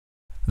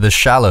The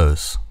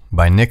Shallows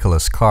by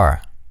Nicholas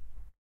Carr.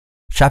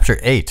 Chapter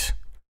 8.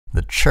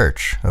 The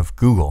Church of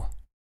Google.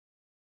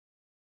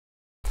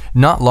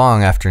 Not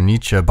long after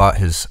Nietzsche bought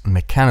his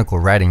mechanical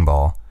writing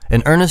ball,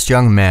 an earnest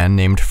young man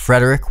named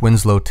Frederick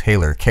Winslow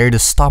Taylor carried a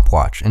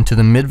stopwatch into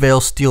the Midvale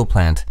steel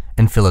plant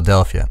in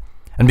Philadelphia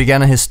and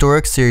began a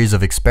historic series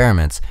of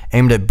experiments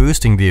aimed at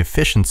boosting the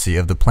efficiency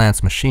of the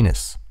plant's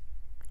machinists.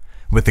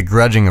 With the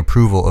grudging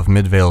approval of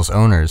Midvale's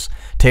owners,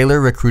 Taylor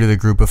recruited a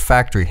group of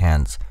factory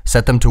hands,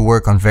 set them to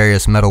work on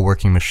various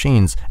metalworking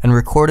machines, and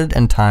recorded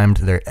and timed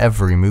their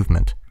every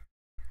movement.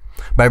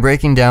 By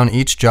breaking down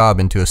each job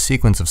into a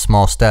sequence of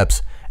small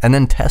steps and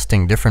then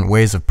testing different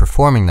ways of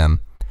performing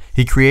them,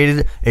 he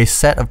created a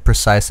set of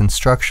precise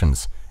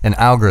instructions, an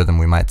algorithm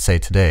we might say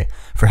today,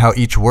 for how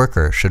each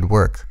worker should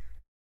work.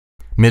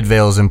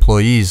 Midvale's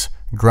employees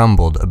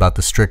grumbled about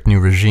the strict new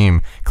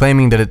regime,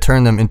 claiming that it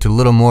turned them into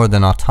little more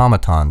than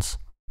automatons.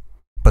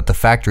 But the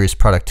factory's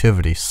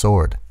productivity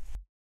soared.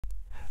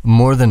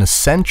 More than a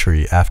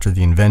century after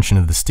the invention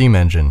of the steam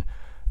engine,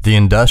 the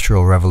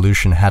Industrial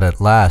Revolution had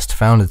at last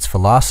found its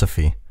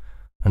philosophy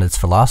and its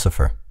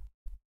philosopher.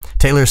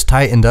 Taylor's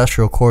tight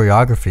industrial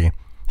choreography,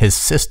 his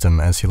system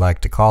as he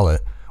liked to call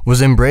it,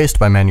 was embraced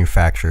by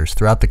manufacturers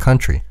throughout the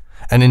country,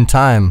 and in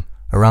time,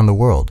 around the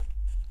world.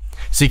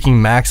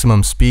 Seeking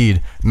maximum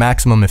speed,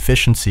 maximum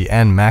efficiency,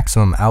 and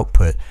maximum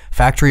output,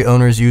 factory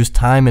owners used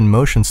time and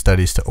motion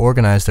studies to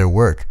organize their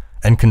work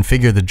and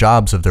configure the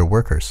jobs of their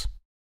workers.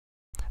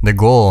 The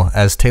goal,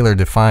 as Taylor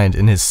defined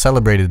in his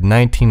celebrated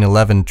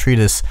 1911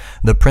 treatise,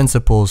 The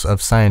Principles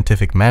of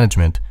Scientific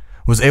Management,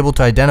 was able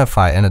to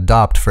identify and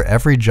adopt for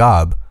every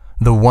job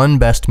the one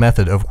best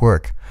method of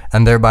work,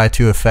 and thereby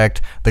to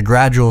effect the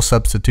gradual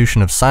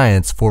substitution of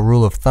science for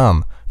rule of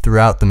thumb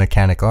throughout the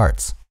mechanic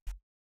arts.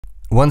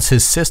 Once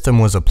his system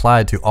was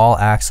applied to all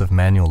acts of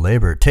manual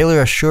labor, Taylor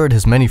assured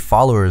his many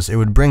followers it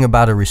would bring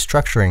about a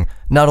restructuring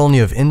not only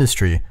of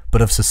industry,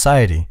 but of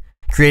society,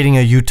 creating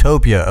a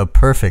utopia of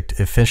perfect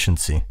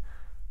efficiency.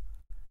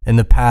 In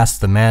the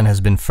past, the man has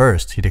been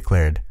first, he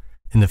declared.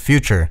 In the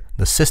future,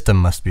 the system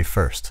must be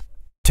first.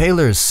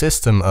 Taylor's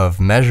system of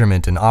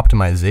measurement and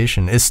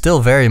optimization is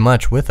still very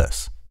much with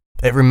us.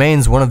 It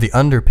remains one of the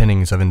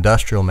underpinnings of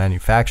industrial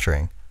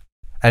manufacturing.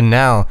 And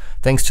now,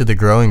 thanks to the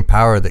growing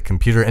power that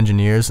computer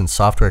engineers and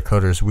software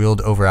coders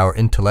wield over our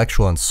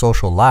intellectual and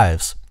social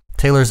lives,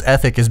 Taylor's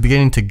ethic is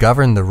beginning to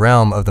govern the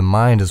realm of the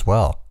mind as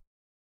well.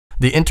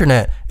 The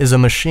internet is a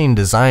machine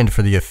designed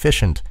for the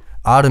efficient,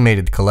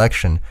 automated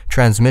collection,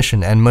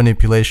 transmission, and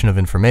manipulation of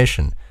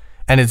information,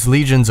 and its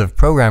legions of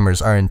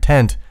programmers are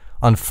intent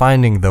on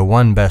finding the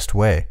one best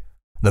way,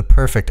 the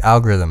perfect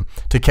algorithm,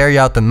 to carry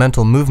out the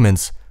mental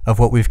movements of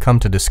what we've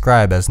come to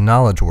describe as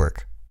knowledge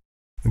work.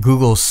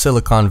 Google's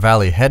Silicon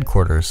Valley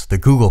headquarters, the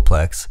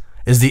Googleplex,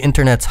 is the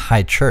internet's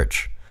high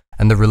church,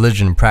 and the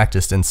religion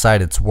practiced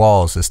inside its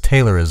walls is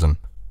Taylorism.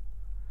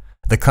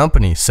 The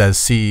company, says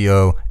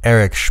CEO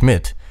Eric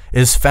Schmidt,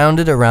 is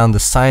founded around the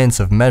science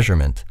of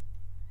measurement.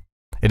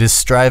 It is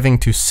striving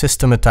to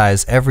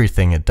systematize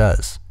everything it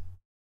does.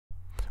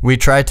 We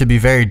try to be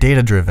very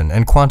data-driven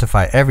and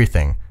quantify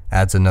everything,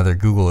 adds another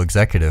Google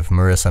executive,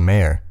 Marissa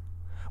Mayer.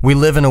 We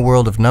live in a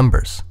world of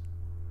numbers.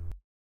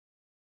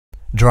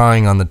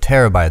 Drawing on the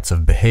terabytes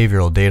of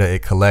behavioral data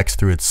it collects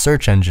through its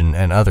search engine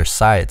and other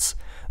sites,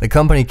 the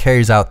company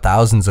carries out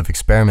thousands of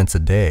experiments a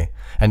day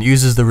and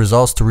uses the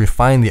results to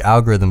refine the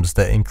algorithms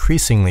that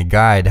increasingly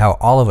guide how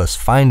all of us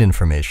find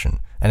information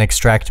and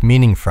extract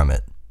meaning from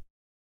it.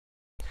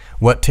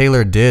 What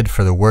Taylor did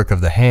for the work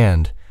of the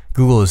hand,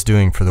 Google is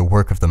doing for the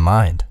work of the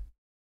mind.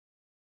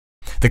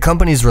 The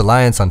company's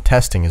reliance on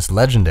testing is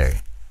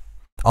legendary.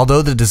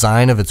 Although the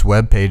design of its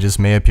web pages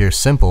may appear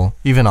simple,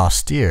 even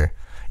austere,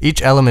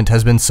 each element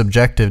has been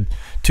subjected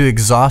to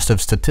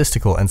exhaustive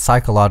statistical and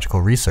psychological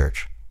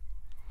research.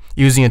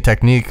 Using a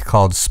technique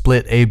called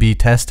split A/B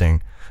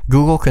testing,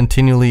 Google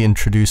continually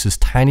introduces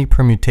tiny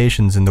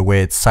permutations in the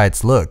way its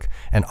sites look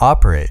and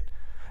operate,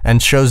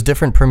 and shows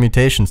different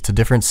permutations to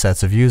different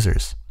sets of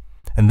users,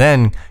 and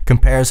then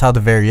compares how the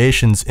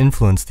variations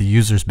influence the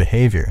user's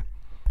behavior,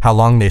 how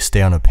long they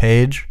stay on a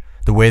page,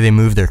 the way they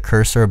move their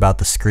cursor about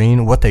the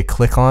screen, what they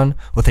click on,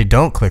 what they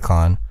don't click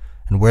on,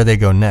 and where they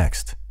go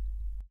next.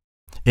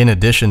 In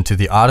addition to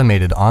the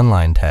automated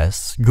online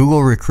tests,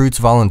 Google recruits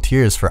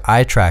volunteers for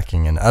eye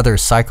tracking and other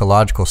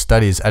psychological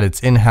studies at its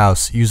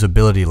in-house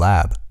usability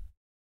lab.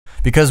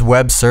 Because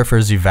web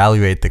surfers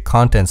evaluate the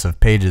contents of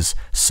pages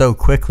so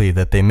quickly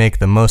that they make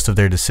the most of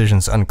their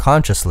decisions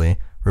unconsciously,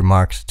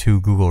 remarked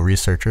two Google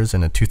researchers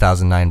in a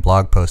 2009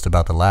 blog post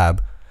about the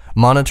lab,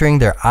 monitoring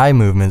their eye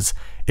movements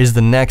is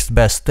the next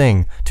best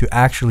thing to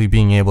actually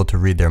being able to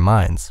read their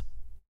minds.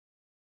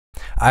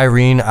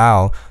 Irene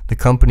Au, the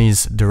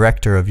company's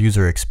director of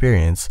user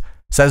experience,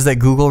 says that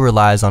Google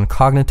relies on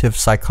cognitive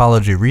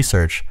psychology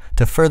research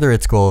to further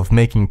its goal of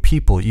making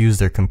people use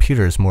their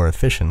computers more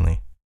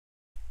efficiently.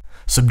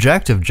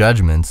 Subjective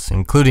judgments,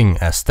 including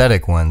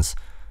aesthetic ones,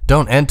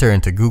 don't enter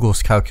into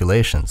Google's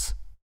calculations.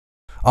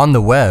 On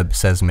the web,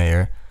 says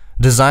Mayer,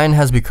 design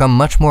has become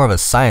much more of a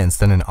science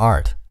than an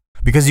art.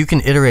 Because you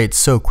can iterate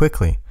so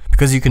quickly,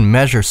 because you can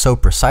measure so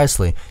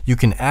precisely, you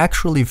can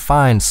actually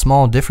find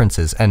small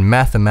differences and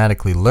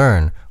mathematically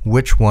learn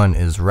which one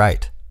is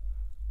right.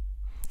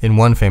 In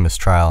one famous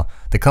trial,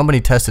 the company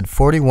tested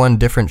 41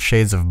 different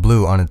shades of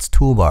blue on its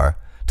toolbar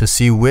to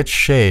see which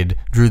shade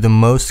drew the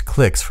most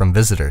clicks from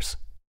visitors.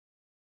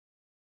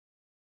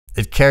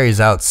 It carries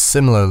out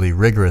similarly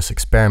rigorous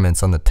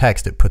experiments on the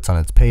text it puts on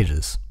its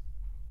pages.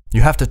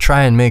 You have to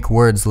try and make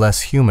words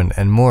less human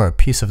and more a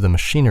piece of the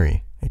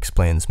machinery,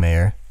 explains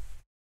Mayer.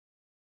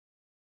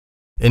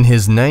 In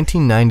his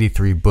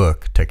 1993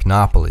 book,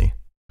 Technopoly,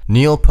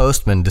 Neil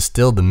Postman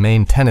distilled the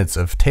main tenets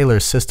of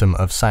Taylor's system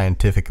of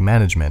scientific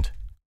management.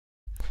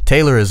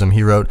 Taylorism,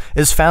 he wrote,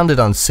 is founded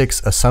on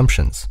 6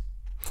 assumptions.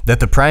 That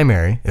the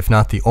primary, if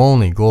not the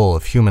only goal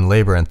of human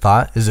labor and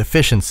thought is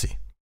efficiency.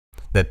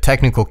 That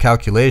technical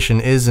calculation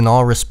is in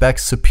all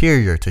respects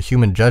superior to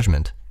human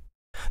judgment.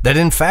 That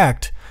in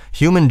fact,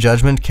 human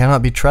judgment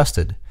cannot be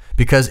trusted,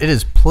 because it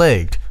is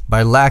plagued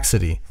by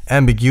laxity,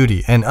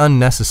 ambiguity, and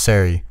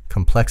unnecessary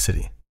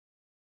complexity.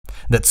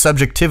 That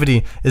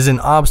subjectivity is an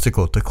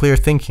obstacle to clear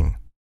thinking.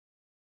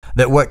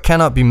 That what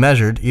cannot be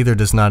measured either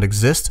does not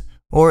exist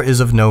or is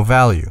of no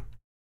value.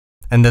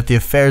 And that the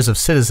affairs of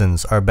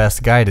citizens are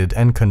best guided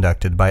and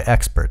conducted by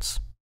experts.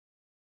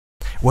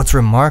 What's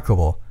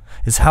remarkable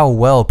is how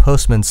well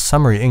Postman's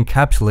summary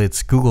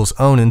encapsulates Google's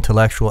own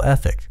intellectual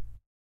ethic.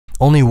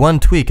 Only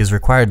one tweak is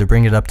required to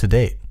bring it up to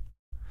date.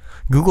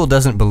 Google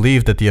doesn't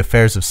believe that the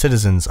affairs of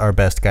citizens are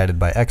best guided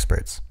by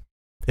experts.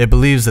 It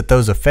believes that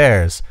those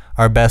affairs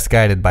are best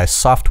guided by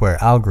software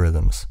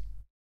algorithms,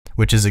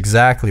 which is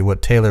exactly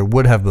what Taylor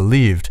would have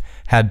believed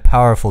had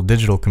powerful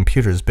digital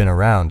computers been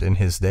around in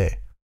his day.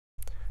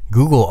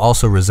 Google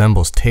also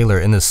resembles Taylor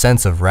in the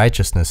sense of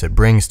righteousness it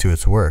brings to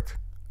its work.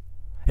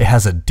 It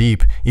has a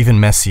deep, even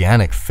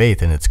messianic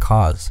faith in its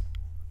cause.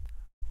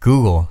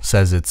 Google,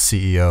 says its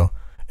CEO,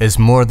 is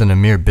more than a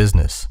mere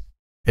business.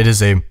 It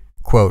is a,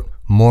 quote,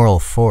 moral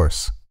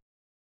force.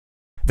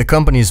 The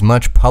company's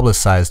much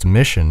publicized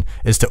mission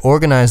is to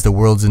organize the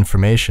world's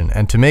information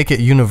and to make it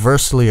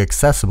universally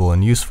accessible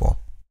and useful.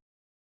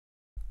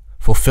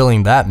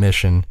 Fulfilling that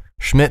mission,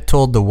 Schmidt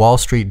told the Wall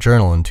Street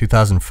Journal in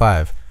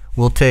 2005,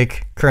 will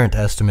take, current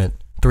estimate,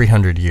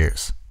 300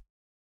 years.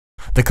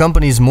 The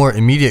company's more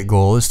immediate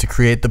goal is to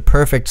create the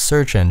perfect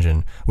search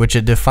engine, which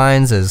it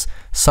defines as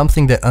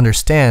something that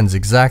understands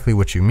exactly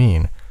what you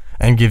mean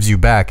and gives you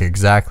back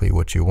exactly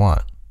what you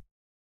want.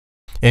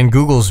 In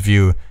Google's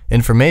view,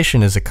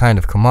 information is a kind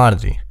of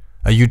commodity,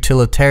 a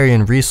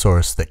utilitarian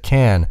resource that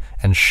can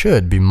and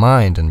should be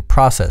mined and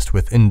processed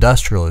with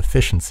industrial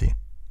efficiency.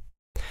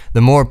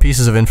 The more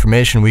pieces of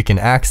information we can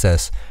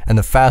access and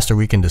the faster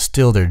we can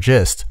distill their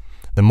gist,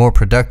 the more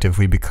productive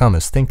we become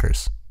as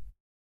thinkers.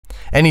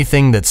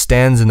 Anything that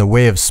stands in the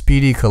way of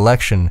speedy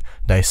collection,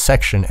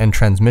 dissection, and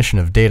transmission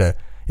of data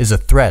is a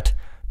threat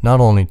not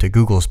only to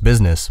Google's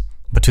business,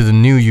 but to the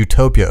new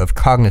utopia of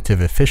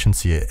cognitive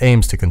efficiency it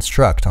aims to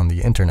construct on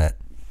the internet.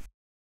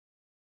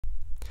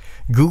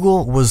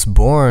 Google was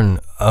born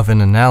of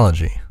an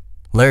analogy,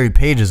 Larry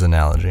Page's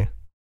analogy.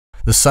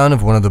 The son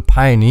of one of the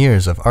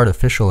pioneers of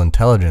artificial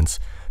intelligence,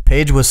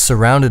 Page was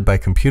surrounded by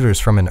computers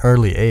from an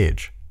early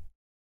age.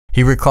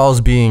 He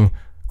recalls being,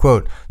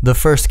 quote, the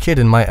first kid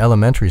in my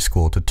elementary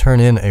school to turn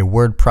in a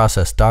word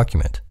processed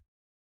document,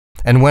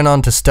 and went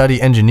on to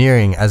study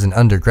engineering as an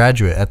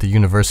undergraduate at the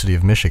University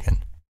of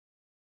Michigan.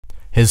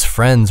 His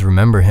friends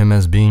remember him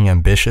as being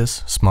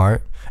ambitious,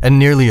 smart, and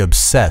nearly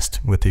obsessed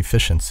with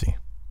efficiency.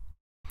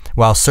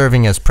 While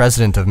serving as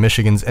president of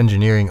Michigan's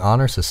Engineering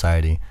Honor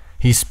Society,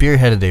 he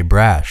spearheaded a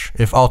brash,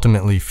 if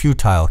ultimately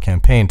futile,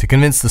 campaign to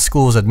convince the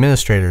school's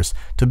administrators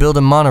to build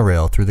a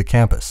monorail through the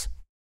campus.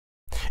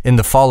 In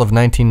the fall of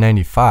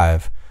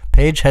 1995,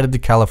 Page headed to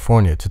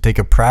California to take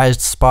a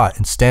prized spot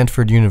in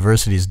Stanford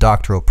University's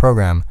doctoral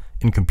program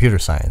in computer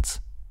science.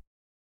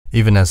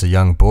 Even as a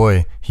young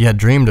boy, he had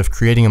dreamed of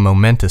creating a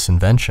momentous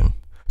invention,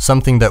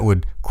 something that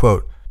would,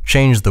 quote,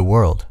 change the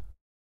world.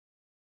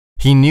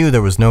 He knew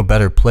there was no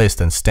better place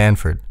than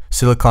Stanford,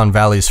 Silicon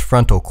Valley's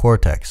frontal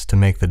cortex, to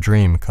make the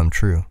dream come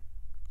true.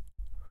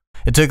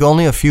 It took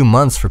only a few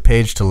months for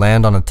Page to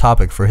land on a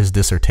topic for his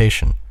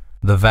dissertation,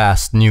 the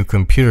vast new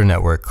computer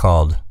network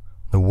called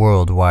the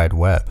World Wide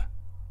Web.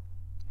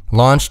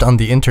 Launched on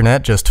the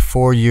internet just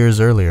 4 years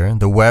earlier,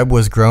 the web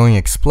was growing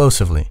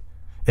explosively.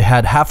 It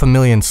had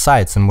 500,000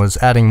 sites and was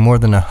adding more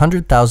than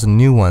 100,000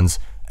 new ones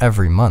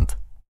every month.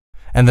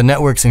 And the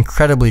network's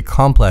incredibly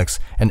complex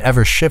and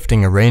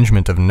ever-shifting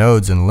arrangement of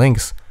nodes and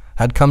links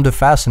had come to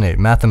fascinate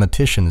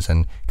mathematicians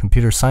and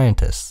computer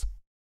scientists.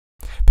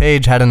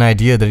 Page had an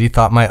idea that he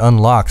thought might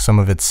unlock some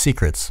of its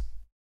secrets.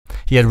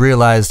 He had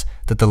realized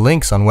that the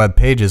links on web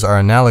pages are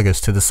analogous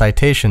to the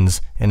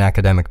citations in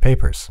academic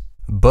papers.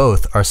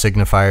 Both are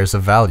signifiers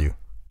of value.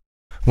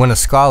 When a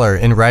scholar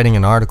in writing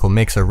an article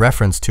makes a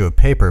reference to a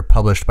paper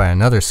published by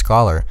another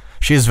scholar,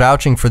 she is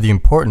vouching for the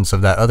importance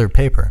of that other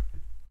paper.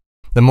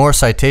 The more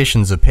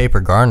citations a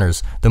paper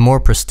garners, the more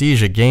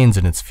prestige it gains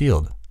in its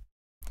field.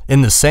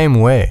 In the same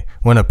way,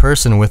 when a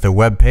person with a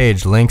web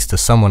page links to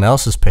someone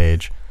else's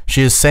page,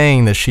 She is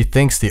saying that she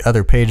thinks the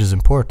other page is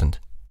important.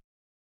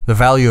 The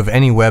value of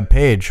any web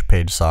page,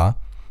 Page saw,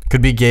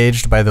 could be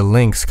gauged by the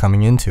links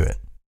coming into it.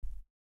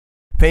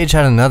 Page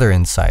had another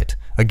insight,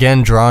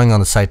 again drawing on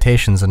the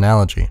citations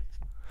analogy.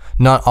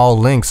 Not all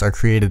links are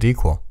created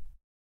equal.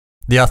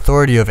 The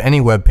authority of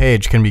any web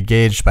page can be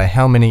gauged by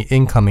how many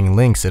incoming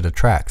links it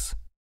attracts.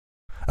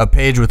 A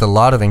page with a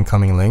lot of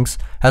incoming links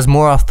has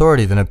more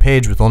authority than a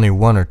page with only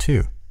one or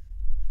two.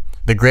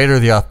 The greater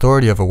the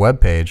authority of a web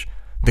page,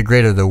 the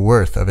greater the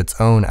worth of its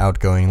own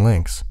outgoing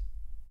links.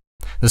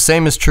 The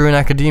same is true in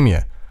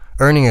academia.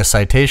 Earning a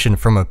citation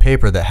from a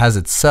paper that has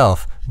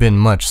itself been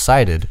much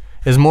cited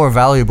is more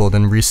valuable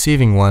than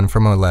receiving one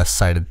from a less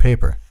cited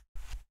paper.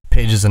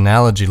 Page's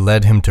analogy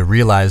led him to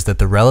realize that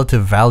the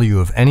relative value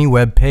of any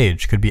web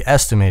page could be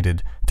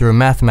estimated through a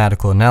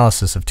mathematical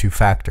analysis of two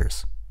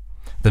factors: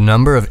 the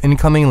number of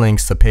incoming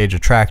links the page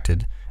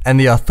attracted, and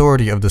the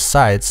authority of the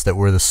sites that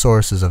were the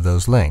sources of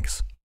those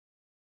links.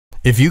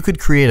 If you could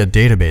create a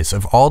database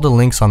of all the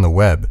links on the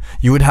web,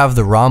 you would have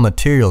the raw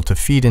material to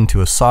feed into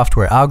a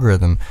software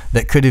algorithm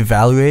that could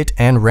evaluate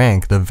and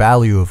rank the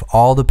value of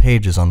all the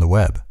pages on the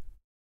web.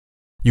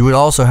 You would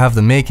also have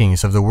the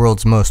makings of the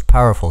world's most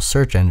powerful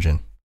search engine.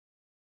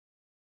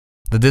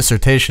 The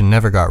dissertation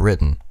never got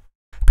written.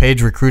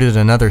 Page recruited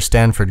another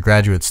Stanford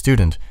graduate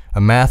student, a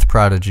math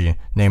prodigy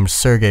named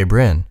Sergey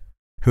Brin,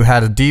 who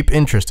had a deep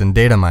interest in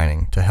data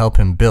mining to help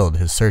him build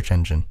his search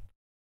engine.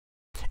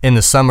 In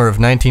the summer of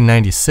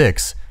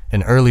 1996,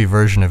 an early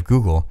version of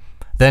Google,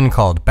 then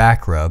called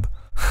Backrub,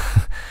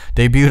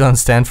 debuted on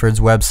Stanford's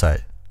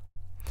website.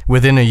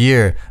 Within a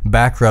year,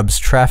 Backrub's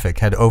traffic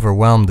had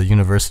overwhelmed the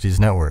university's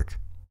network.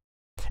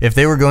 If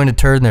they were going to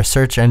turn their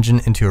search engine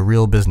into a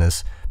real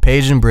business,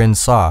 Page and Brin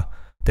saw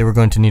they were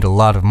going to need a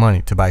lot of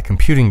money to buy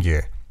computing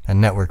gear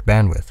and network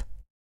bandwidth.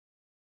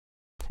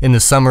 In the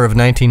summer of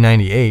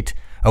 1998,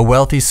 a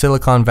wealthy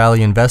Silicon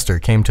Valley investor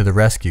came to the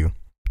rescue,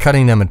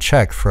 cutting them a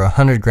check for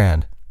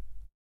 $100,000.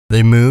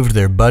 They moved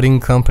their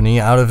budding company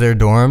out of their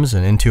dorms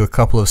and into a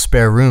couple of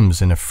spare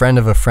rooms in a friend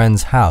of a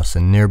friend's house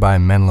in nearby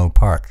Menlo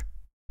Park.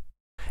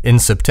 In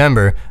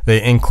September,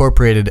 they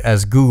incorporated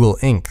as Google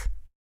Inc.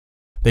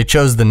 They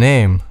chose the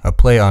name, a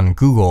play on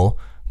Google,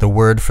 the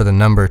word for the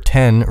number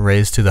 10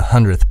 raised to the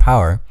 100th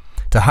power,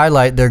 to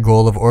highlight their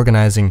goal of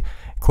organizing,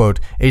 quote,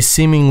 a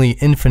seemingly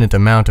infinite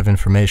amount of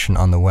information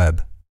on the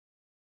web.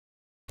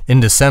 In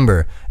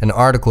December, an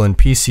article in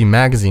PC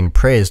Magazine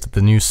praised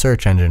the new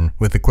search engine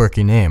with the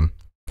quirky name,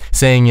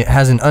 saying it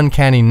has an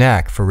uncanny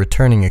knack for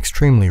returning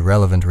extremely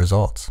relevant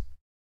results.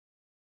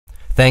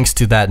 Thanks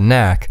to that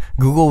knack,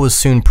 Google was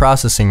soon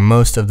processing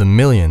most of the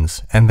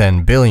millions and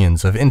then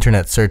billions of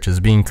internet searches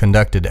being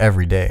conducted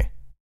every day.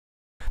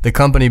 The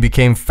company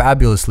became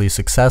fabulously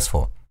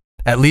successful,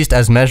 at least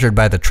as measured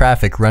by the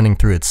traffic running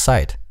through its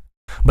site.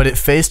 But it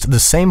faced the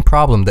same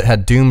problem that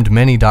had doomed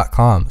many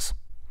 .coms.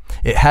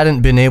 It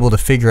hadn't been able to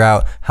figure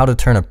out how to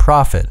turn a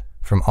profit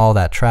from all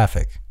that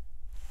traffic.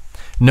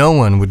 No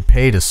one would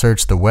pay to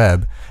search the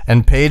web,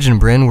 and Page and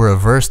Brin were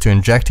averse to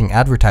injecting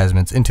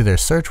advertisements into their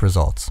search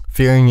results,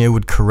 fearing it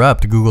would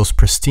corrupt Google's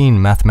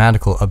pristine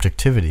mathematical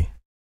objectivity.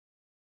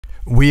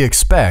 We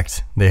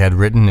expect, they had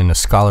written in a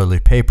scholarly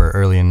paper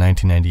early in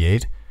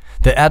 1998,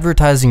 that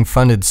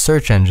advertising-funded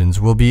search engines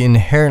will be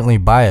inherently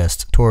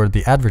biased toward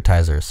the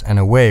advertisers and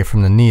away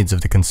from the needs of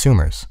the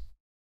consumers.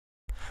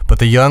 But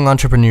the young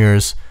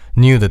entrepreneurs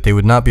knew that they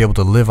would not be able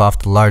to live off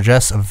the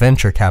largesse of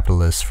venture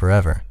capitalists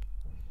forever.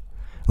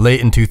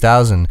 Late in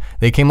 2000,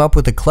 they came up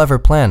with a clever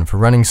plan for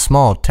running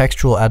small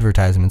textual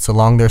advertisements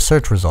along their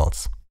search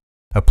results,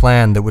 a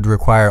plan that would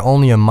require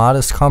only a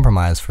modest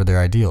compromise for their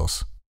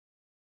ideals.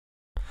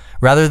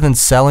 Rather than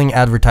selling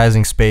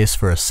advertising space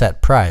for a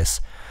set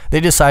price,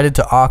 they decided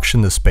to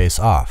auction the space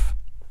off.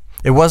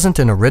 It wasn't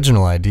an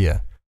original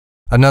idea.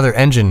 Another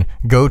engine,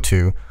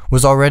 GoTo,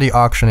 was already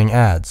auctioning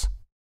ads,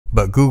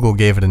 but Google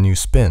gave it a new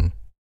spin.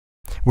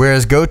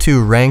 Whereas GoTo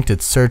ranked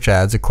its search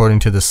ads according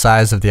to the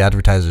size of the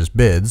advertiser's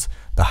bids,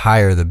 the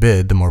higher the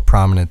bid, the more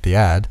prominent the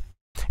ad,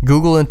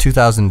 Google in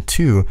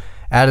 2002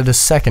 added a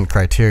second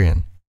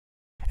criterion.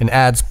 An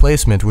ad's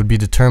placement would be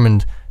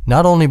determined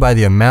not only by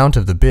the amount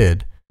of the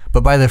bid,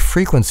 but by the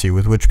frequency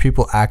with which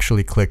people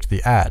actually clicked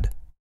the ad.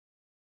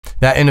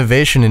 That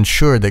innovation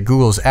ensured that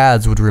Google's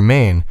ads would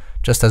remain,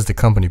 just as the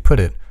company put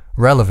it,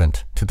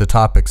 relevant to the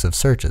topics of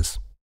searches.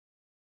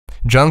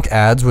 Junk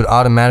ads would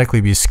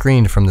automatically be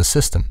screened from the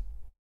system.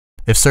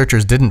 If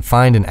searchers didn't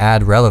find an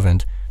ad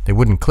relevant, they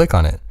wouldn't click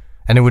on it,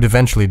 and it would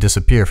eventually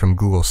disappear from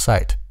Google's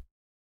site.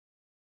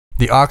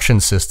 The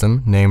auction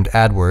system, named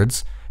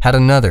AdWords, had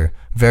another,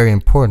 very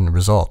important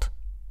result.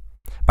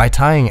 By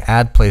tying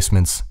ad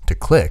placements to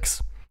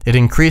clicks, it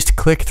increased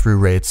click-through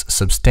rates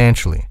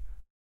substantially.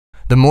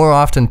 The more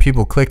often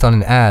people clicked on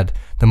an ad,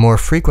 the more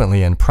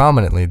frequently and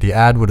prominently the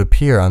ad would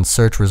appear on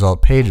search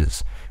result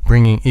pages,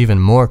 bringing even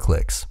more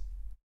clicks.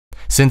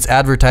 Since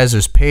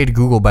advertisers paid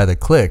Google by the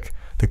click,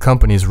 the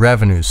company's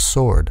revenues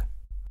soared.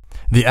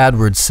 The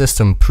AdWords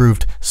system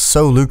proved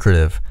so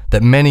lucrative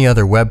that many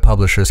other web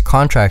publishers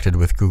contracted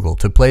with Google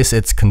to place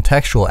its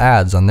contextual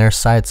ads on their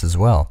sites as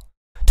well,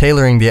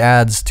 tailoring the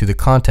ads to the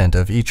content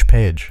of each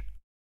page.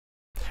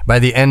 By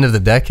the end of the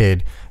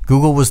decade,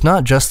 Google was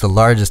not just the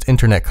largest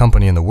internet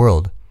company in the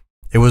world,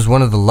 it was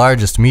one of the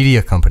largest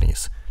media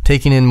companies,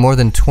 taking in more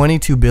than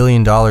 $22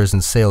 billion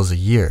in sales a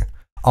year,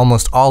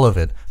 almost all of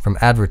it from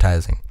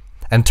advertising,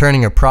 and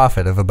turning a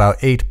profit of about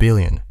 $8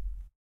 billion.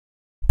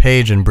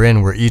 Page and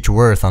Brin were each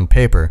worth, on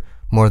paper,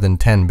 more than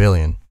 $10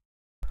 billion.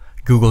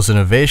 Google's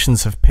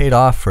innovations have paid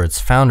off for its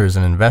founders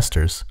and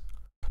investors,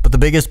 but the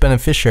biggest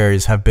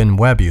beneficiaries have been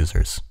web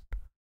users.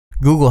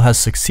 Google has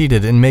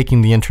succeeded in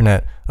making the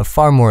internet a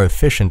far more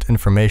efficient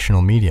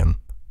informational medium.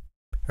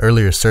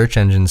 Earlier search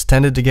engines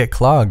tended to get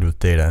clogged with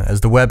data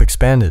as the web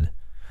expanded.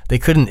 They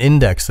couldn't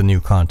index the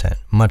new content,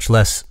 much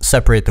less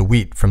separate the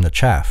wheat from the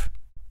chaff.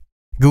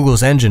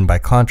 Google's engine, by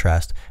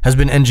contrast, has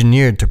been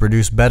engineered to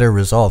produce better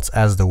results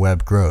as the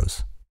web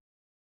grows.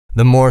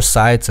 The more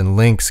sites and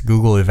links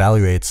Google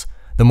evaluates,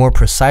 the more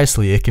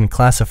precisely it can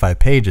classify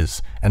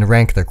pages and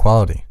rank their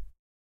quality.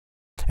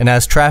 And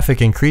as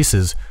traffic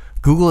increases,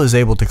 Google is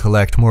able to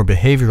collect more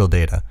behavioral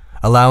data,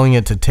 allowing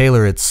it to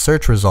tailor its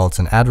search results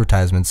and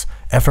advertisements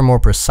ever more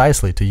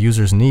precisely to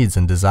users' needs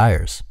and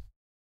desires.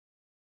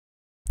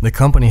 The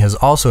company has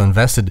also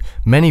invested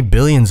many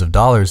billions of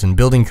dollars in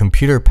building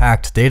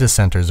computer-packed data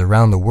centers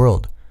around the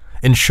world,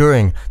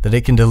 ensuring that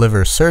it can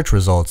deliver search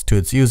results to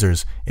its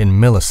users in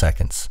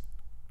milliseconds.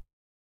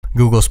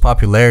 Google's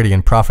popularity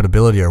and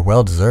profitability are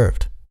well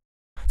deserved.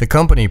 The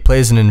company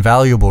plays an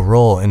invaluable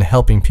role in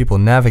helping people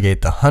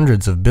navigate the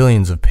hundreds of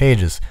billions of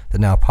pages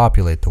that now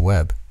populate the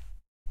web.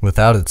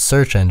 Without its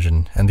search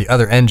engine and the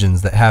other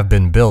engines that have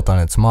been built on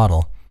its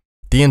model,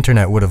 the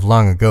internet would have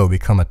long ago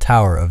become a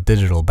tower of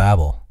digital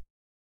babble.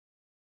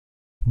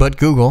 But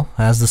Google,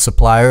 as the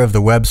supplier of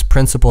the web's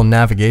principal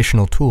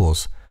navigational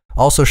tools,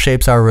 also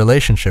shapes our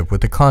relationship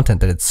with the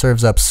content that it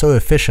serves up so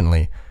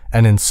efficiently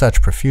and in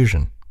such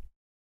profusion.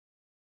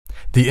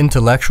 The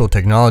intellectual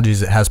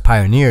technologies it has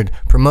pioneered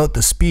promote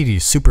the speedy,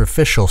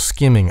 superficial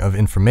skimming of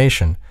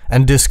information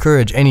and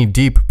discourage any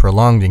deep,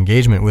 prolonged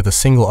engagement with a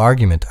single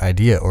argument,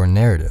 idea, or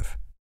narrative.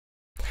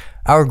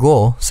 Our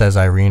goal, says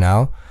Irene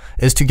Au,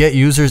 is to get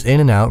users in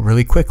and out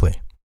really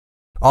quickly.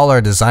 All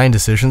our design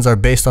decisions are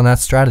based on that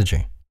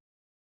strategy.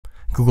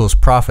 Google's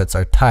profits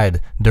are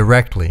tied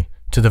directly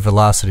to the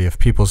velocity of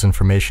people's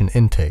information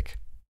intake.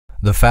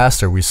 The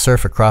faster we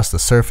surf across the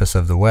surface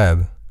of the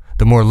web,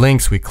 the more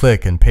links we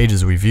click and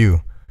pages we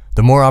view,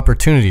 the more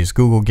opportunities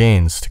Google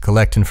gains to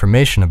collect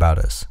information about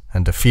us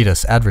and to feed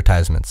us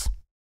advertisements.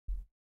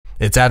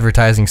 Its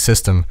advertising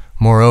system,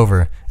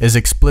 moreover, is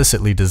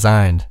explicitly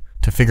designed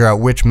to figure out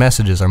which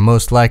messages are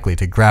most likely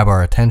to grab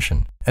our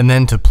attention, and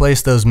then to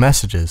place those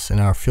messages in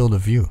our field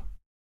of view.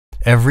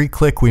 Every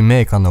click we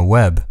make on the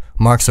web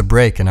marks a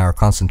break in our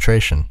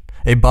concentration,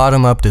 a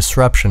bottom-up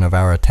disruption of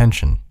our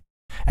attention,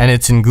 and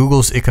it's in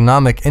Google's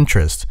economic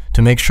interest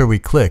to make sure we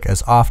click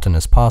as often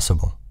as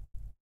possible.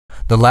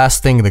 The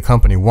last thing the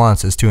company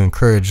wants is to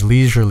encourage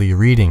leisurely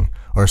reading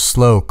or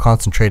slow,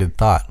 concentrated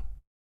thought.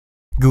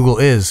 Google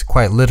is,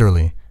 quite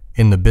literally,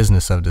 in the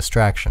business of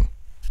distraction.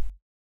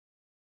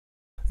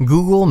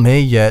 Google may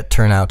yet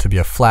turn out to be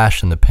a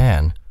flash in the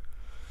pan.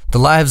 The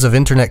lives of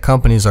internet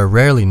companies are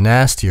rarely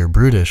nasty or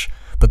brutish,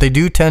 but they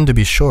do tend to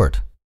be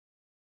short.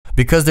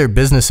 Because their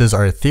businesses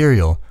are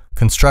ethereal,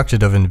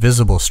 constructed of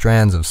invisible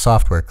strands of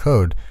software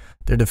code,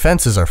 their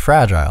defenses are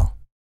fragile.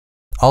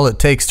 All it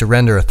takes to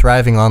render a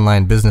thriving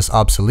online business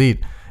obsolete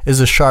is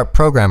a sharp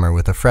programmer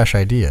with a fresh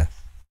idea.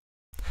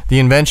 The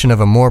invention of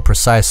a more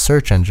precise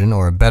search engine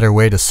or a better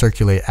way to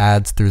circulate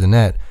ads through the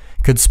net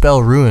could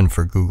spell ruin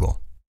for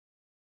Google.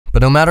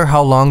 But no matter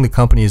how long the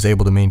company is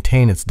able to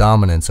maintain its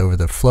dominance over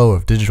the flow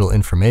of digital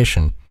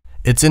information,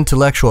 its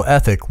intellectual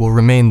ethic will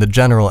remain the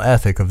general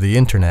ethic of the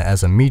internet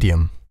as a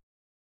medium.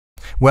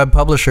 Web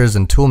publishers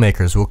and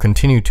toolmakers will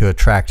continue to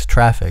attract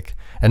traffic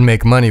and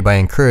make money by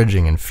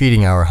encouraging and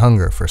feeding our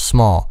hunger for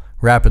small,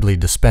 rapidly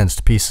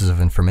dispensed pieces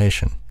of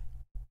information.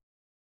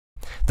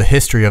 The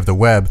history of the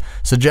web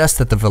suggests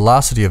that the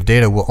velocity of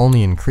data will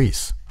only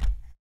increase.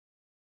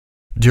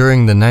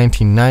 During the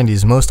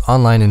 1990s, most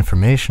online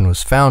information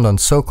was found on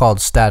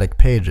so-called static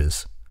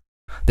pages.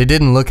 They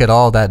didn't look at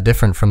all that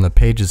different from the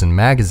pages in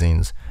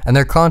magazines, and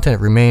their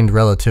content remained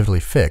relatively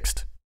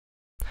fixed.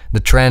 The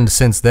trend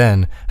since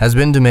then has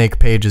been to make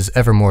pages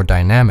ever more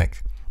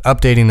dynamic,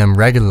 updating them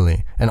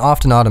regularly and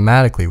often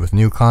automatically with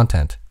new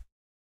content.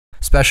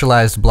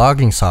 Specialized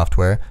blogging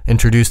software,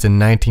 introduced in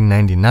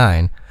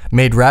 1999,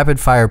 made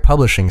rapid-fire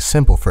publishing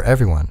simple for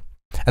everyone,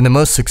 and the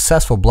most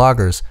successful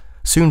bloggers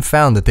soon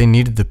found that they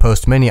needed to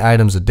post many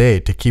items a day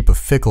to keep a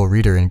fickle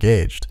reader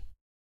engaged.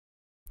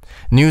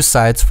 News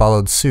sites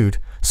followed suit,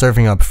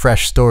 serving up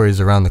fresh stories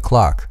around the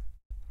clock.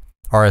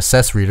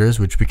 RSS readers,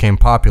 which became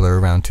popular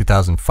around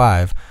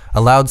 2005,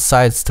 allowed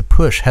sites to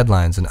push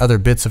headlines and other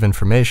bits of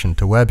information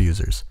to web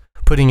users,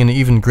 putting an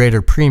even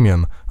greater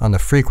premium on the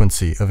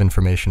frequency of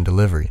information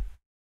delivery.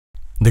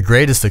 The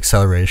greatest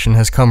acceleration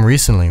has come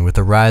recently with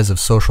the rise of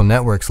social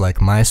networks like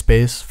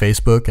MySpace,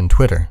 Facebook, and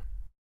Twitter.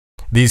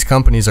 These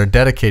companies are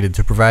dedicated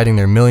to providing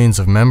their millions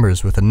of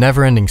members with a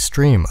never-ending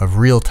stream of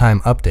real-time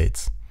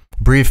updates,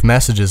 brief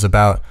messages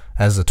about,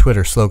 as the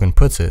Twitter slogan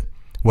puts it,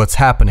 what's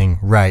happening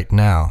right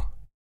now.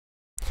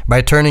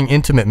 By turning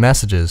intimate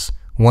messages,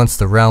 once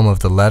the realm of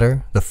the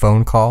letter, the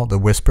phone call, the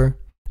whisper,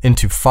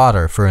 into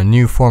fodder for a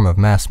new form of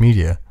mass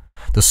media,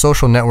 the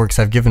social networks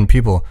have given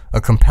people a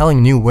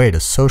compelling new way to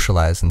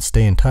socialize and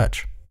stay in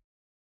touch.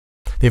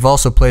 They've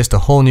also placed a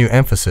whole new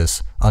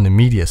emphasis on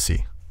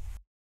immediacy.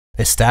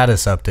 A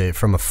status update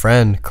from a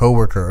friend,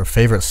 coworker, or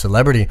favorite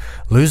celebrity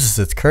loses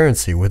its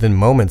currency within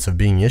moments of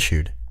being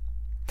issued.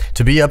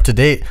 To be up to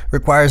date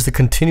requires the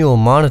continual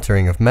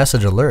monitoring of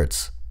message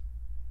alerts.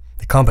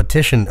 The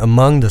competition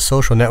among the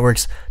social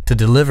networks to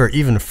deliver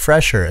even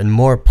fresher and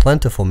more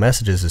plentiful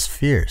messages is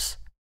fierce.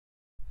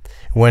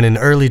 When in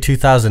early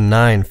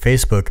 2009,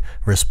 Facebook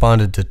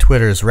responded to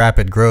Twitter's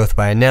rapid growth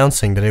by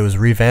announcing that it was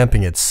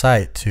revamping its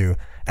site to,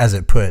 as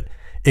it put,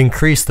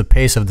 increase the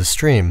pace of the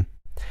stream,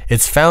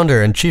 its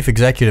founder and chief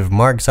executive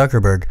Mark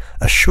Zuckerberg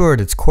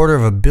assured its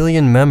 250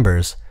 million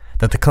members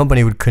that the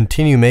company would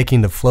continue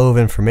making the flow of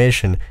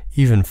information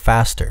even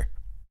faster.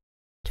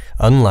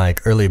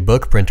 Unlike early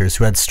book printers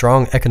who had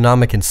strong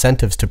economic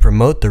incentives to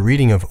promote the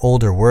reading of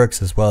older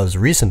works as well as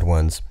recent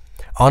ones,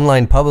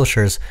 online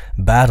publishers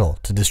battle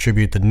to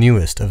distribute the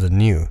newest of the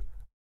new.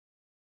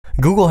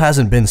 Google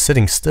hasn't been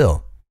sitting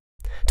still.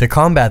 To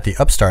combat the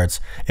upstarts,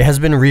 it has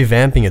been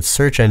revamping its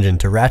search engine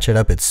to ratchet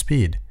up its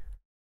speed.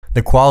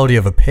 The quality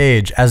of a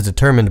page, as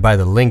determined by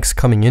the links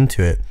coming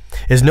into it,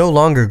 is no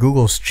longer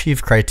Google's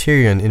chief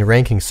criterion in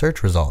ranking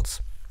search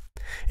results.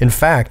 In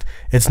fact,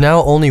 it's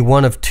now only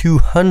one of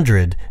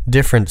 200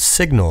 different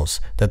signals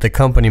that the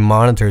company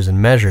monitors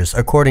and measures,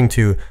 according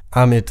to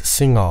Amit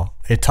Singhal,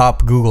 a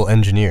top Google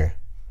engineer.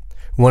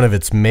 One of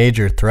its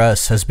major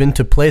thrusts has been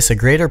to place a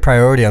greater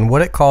priority on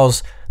what it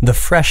calls the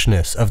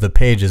freshness of the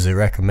pages it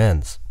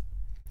recommends.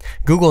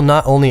 Google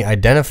not only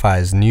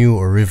identifies new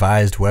or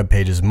revised web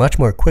pages much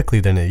more quickly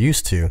than it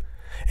used to,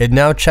 it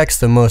now checks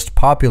the most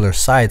popular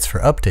sites for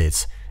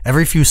updates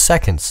every few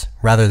seconds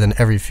rather than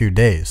every few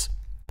days.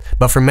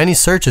 But for many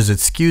searches, it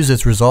skews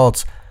its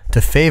results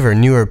to favor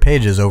newer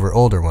pages over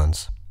older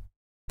ones.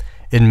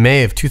 In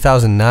May of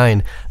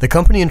 2009, the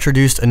company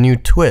introduced a new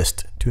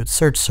twist to its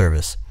search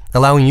service,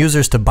 allowing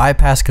users to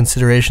bypass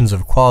considerations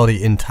of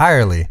quality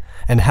entirely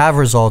and have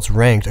results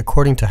ranked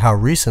according to how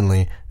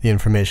recently the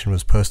information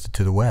was posted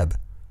to the web.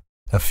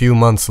 A few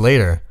months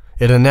later,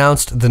 it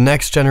announced the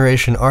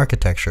next-generation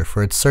architecture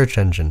for its search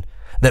engine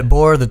that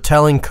bore the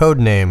telling code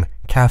name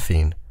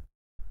Caffeine.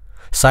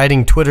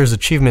 Citing Twitter's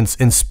achievements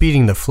in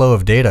speeding the flow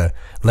of data,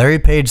 Larry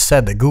Page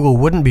said that Google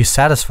wouldn't be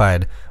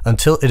satisfied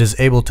until it is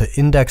able to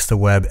index the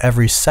web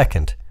every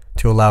second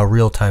to allow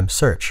real-time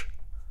search.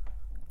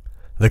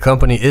 The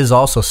company is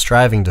also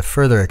striving to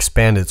further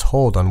expand its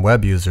hold on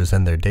web users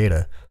and their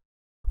data.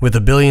 With the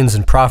billions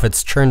in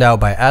profits churned out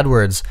by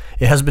AdWords,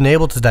 it has been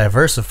able to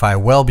diversify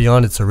well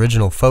beyond its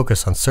original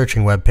focus on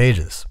searching web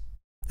pages.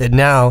 It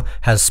now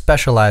has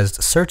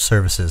specialized search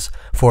services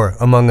for,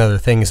 among other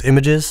things,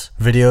 images,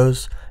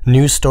 videos,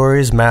 news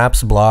stories,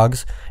 maps,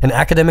 blogs, and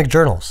academic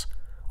journals,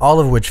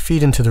 all of which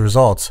feed into the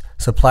results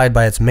supplied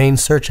by its main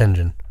search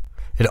engine.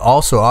 It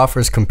also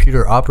offers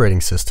computer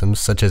operating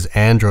systems such as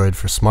Android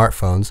for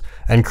smartphones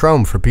and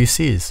Chrome for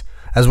PCs,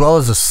 as well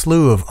as a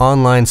slew of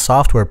online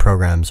software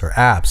programs or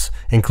apps,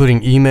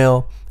 including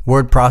email,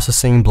 word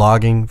processing,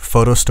 blogging,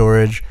 photo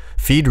storage,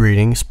 feed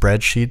reading,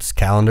 spreadsheets,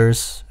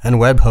 calendars, and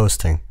web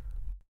hosting.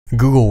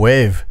 Google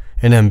Wave,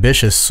 an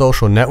ambitious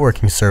social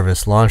networking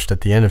service launched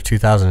at the end of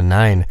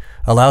 2009,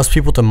 allows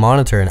people to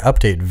monitor and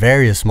update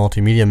various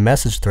multimedia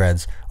message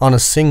threads on a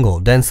single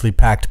densely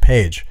packed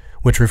page,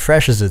 which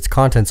refreshes its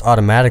contents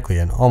automatically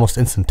and almost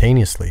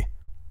instantaneously.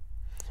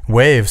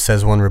 Wave,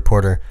 says one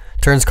reporter,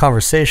 turns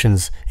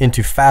conversations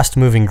into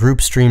fast-moving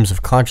group streams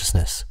of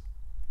consciousness.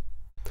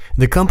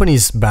 The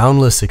company's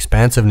boundless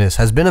expansiveness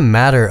has been a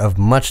matter of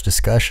much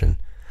discussion,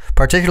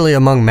 particularly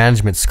among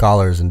management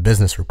scholars and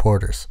business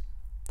reporters.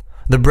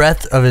 The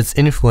breadth of its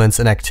influence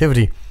and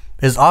activity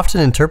is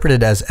often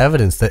interpreted as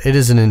evidence that it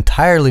is an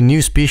entirely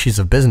new species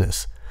of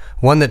business,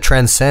 one that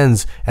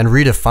transcends and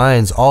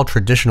redefines all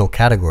traditional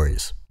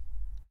categories.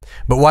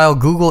 But while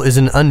Google is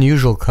an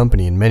unusual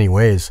company in many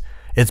ways,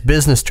 its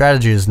business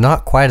strategy is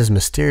not quite as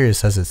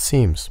mysterious as it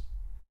seems.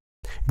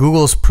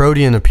 Google's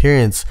protean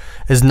appearance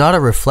is not a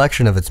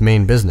reflection of its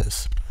main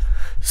business,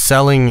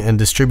 selling and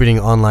distributing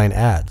online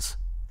ads.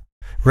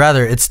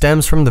 Rather, it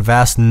stems from the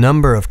vast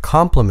number of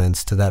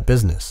complements to that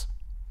business.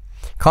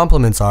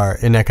 Complements are,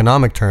 in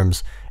economic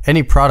terms,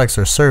 any products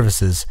or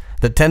services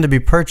that tend to be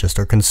purchased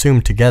or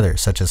consumed together,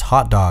 such as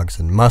hot dogs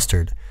and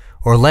mustard,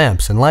 or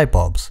lamps and light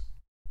bulbs.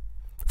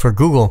 For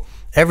Google,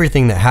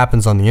 everything that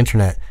happens on the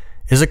internet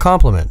is a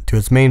complement to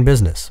its main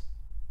business.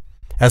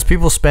 As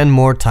people spend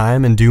more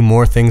time and do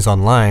more things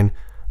online,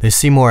 they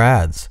see more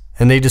ads,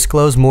 and they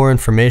disclose more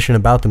information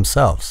about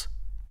themselves.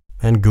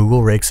 And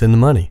Google rakes in the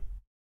money.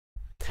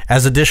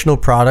 As additional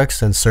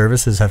products and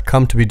services have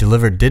come to be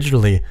delivered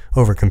digitally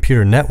over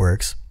computer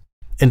networks,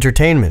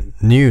 entertainment,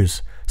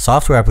 news,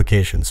 software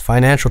applications,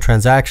 financial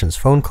transactions,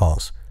 phone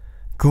calls.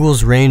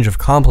 Google's range of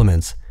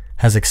complements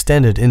has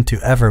extended into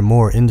ever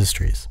more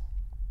industries.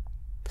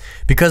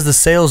 Because the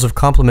sales of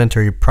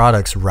complementary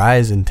products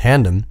rise in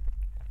tandem,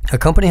 a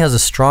company has a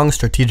strong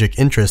strategic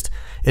interest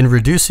in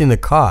reducing the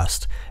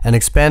cost and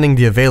expanding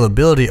the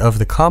availability of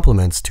the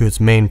complements to its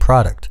main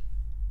product.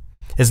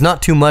 It's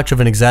not too much of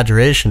an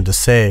exaggeration to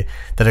say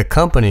that a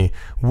company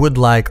would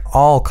like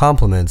all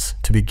complements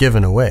to be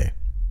given away.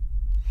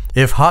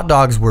 If hot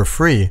dogs were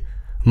free,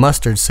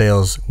 mustard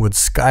sales would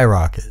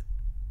skyrocket.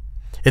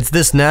 It's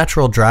this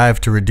natural drive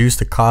to reduce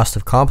the cost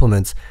of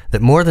complements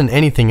that more than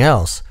anything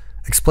else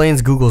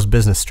explains Google's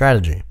business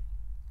strategy.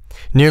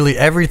 Nearly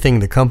everything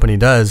the company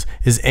does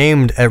is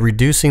aimed at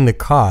reducing the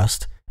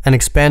cost and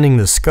expanding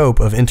the scope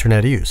of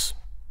internet use.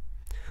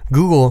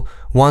 Google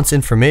wants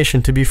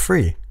information to be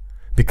free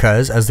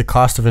because as the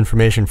cost of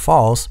information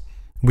falls,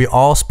 we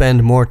all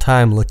spend more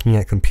time looking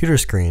at computer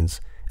screens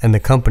and the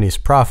company's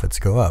profits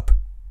go up.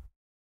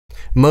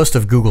 Most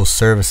of Google's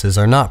services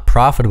are not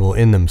profitable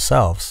in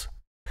themselves.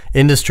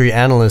 Industry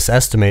analysts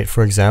estimate,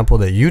 for example,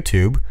 that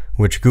YouTube,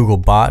 which Google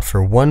bought for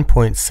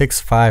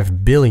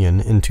 $1.65 billion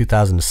in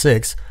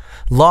 2006,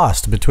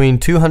 lost between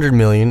 $200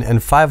 million and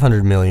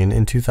 $500 million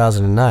in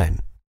 2009.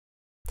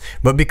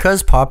 But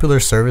because popular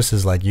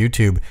services like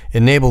YouTube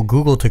enable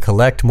Google to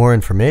collect more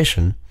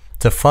information,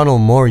 to funnel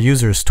more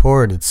users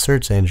toward its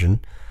search engine,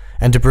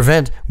 and to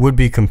prevent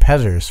would-be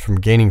competitors from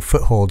gaining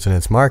footholds in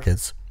its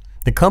markets,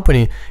 the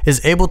company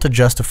is able to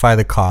justify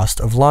the cost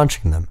of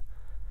launching them.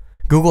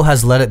 Google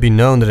has let it be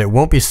known that it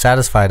won't be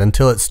satisfied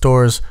until it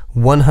stores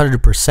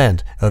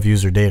 100% of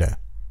user data.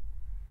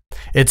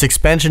 Its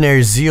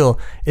expansionary zeal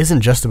isn't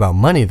just about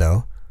money,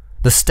 though.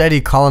 The steady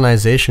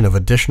colonization of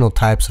additional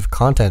types of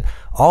content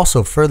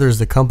also furthers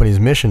the company's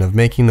mission of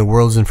making the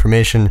world's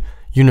information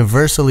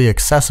universally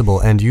accessible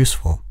and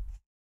useful.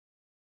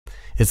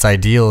 Its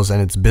ideals and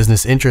its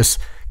business interests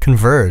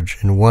converge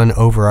in one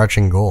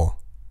overarching goal: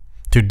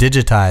 to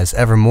digitize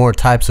ever more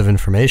types of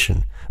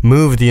information,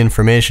 move the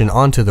information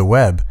onto the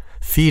web,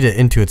 feed it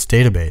into its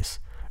database,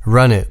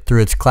 run it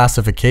through its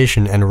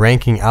classification and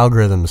ranking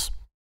algorithms,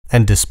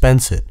 and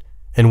dispense it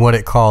in what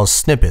it calls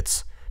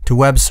snippets to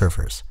web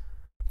surfers,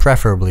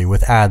 preferably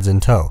with ads in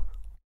tow.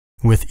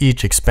 With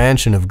each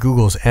expansion of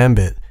Google's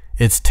ambit,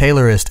 its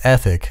Taylorist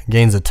ethic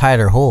gains a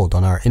tighter hold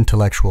on our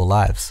intellectual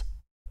lives.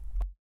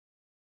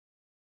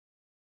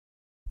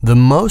 The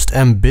most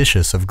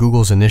ambitious of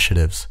Google's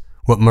initiatives,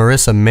 what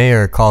Marissa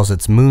Mayer calls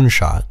its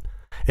moonshot,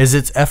 is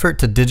its effort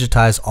to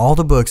digitize all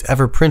the books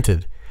ever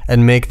printed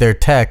and make their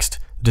text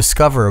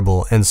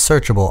discoverable and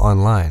searchable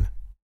online.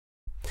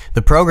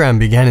 The program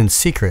began in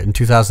secret in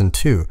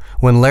 2002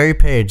 when Larry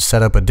Page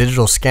set up a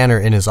digital scanner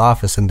in his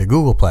office in the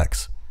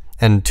Googleplex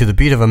and, to the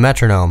beat of a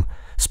metronome,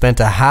 spent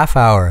a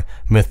half-hour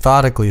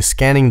methodically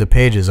scanning the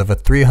pages of a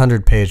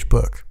 300-page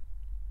book.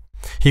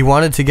 He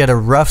wanted to get a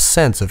rough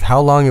sense of how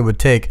long it would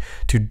take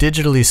to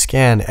digitally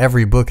scan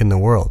every book in the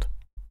world.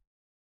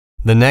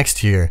 The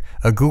next year,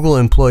 a Google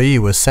employee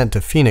was sent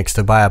to Phoenix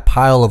to buy a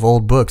pile of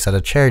old books at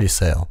a charity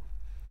sale.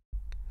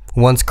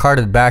 Once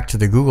carted back to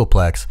the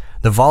Googleplex,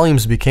 the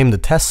volumes became the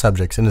test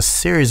subjects in a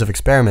series of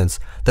experiments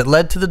that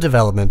led to the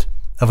development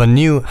of a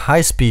new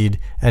high-speed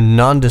and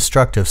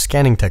non-destructive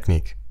scanning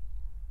technique.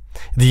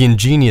 The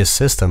ingenious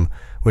system,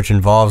 which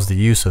involves the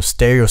use of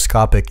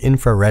stereoscopic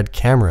infrared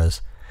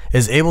cameras,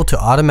 is able to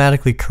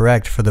automatically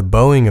correct for the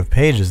bowing of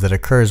pages that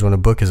occurs when a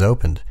book is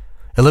opened,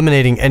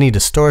 eliminating any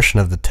distortion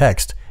of the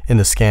text in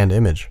the scanned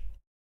image.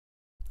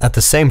 At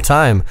the same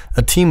time,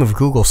 a team of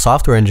Google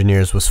software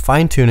engineers was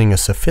fine-tuning a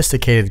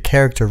sophisticated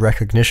character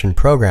recognition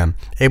program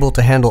able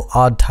to handle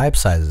odd type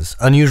sizes,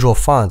 unusual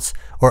fonts,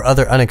 or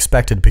other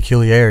unexpected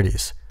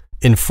peculiarities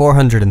in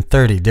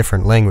 430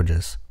 different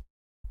languages.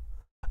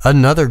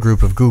 Another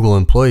group of Google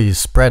employees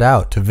spread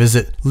out to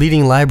visit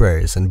leading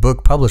libraries and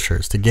book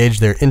publishers to gauge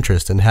their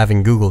interest in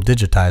having Google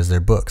digitize their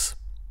books.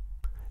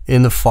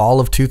 In the fall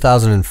of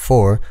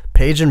 2004,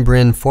 Page and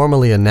Brin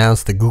formally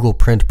announced the Google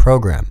Print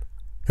program.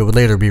 It would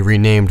later be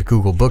renamed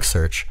Google Book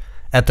Search,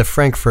 at the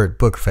Frankfurt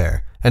Book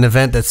Fair, an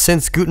event that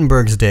since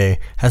Gutenberg's day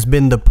has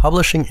been the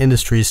publishing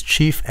industry's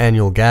chief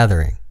annual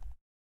gathering.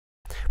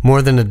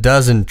 More than a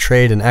dozen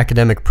trade and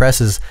academic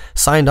presses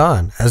signed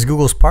on as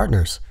Google's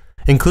partners,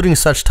 including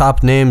such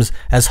top names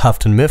as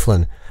Houghton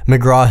Mifflin,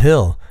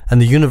 McGraw-Hill,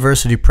 and the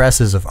university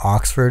presses of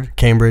Oxford,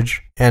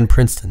 Cambridge, and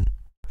Princeton.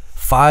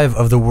 5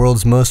 of the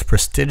world's most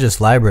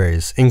prestigious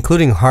libraries,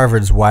 including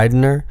Harvard's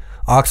Widener,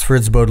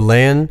 Oxford's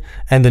Bodleian,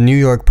 and the New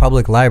York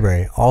Public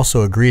Library,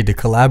 also agreed to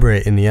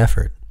collaborate in the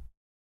effort.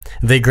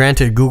 They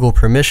granted Google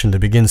permission to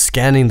begin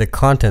scanning the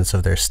contents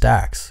of their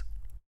stacks.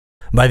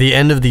 By the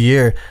end of the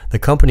year, the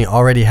company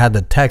already had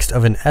the text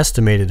of an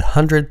estimated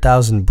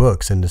 100,000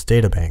 books in its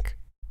databank.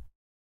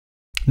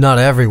 Not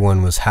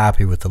everyone was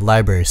happy with the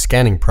library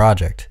scanning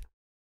project.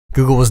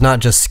 Google was not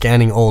just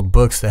scanning old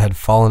books that had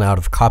fallen out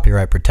of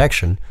copyright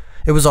protection,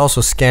 it was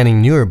also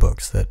scanning newer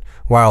books that,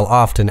 while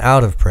often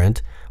out of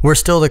print, were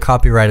still the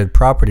copyrighted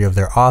property of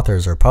their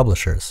authors or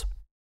publishers.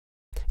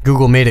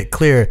 Google made it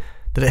clear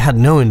that it had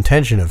no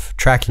intention of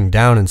tracking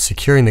down and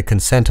securing the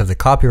consent of the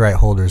copyright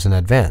holders in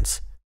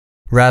advance.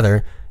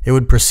 Rather, it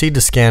would proceed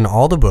to scan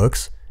all the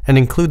books and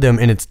include them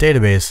in its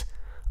database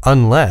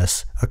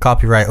unless a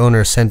copyright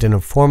owner sent in a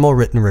formal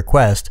written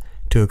request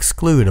to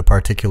exclude a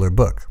particular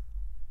book.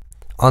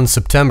 On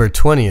September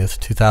 20th,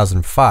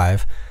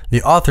 2005,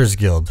 the Authors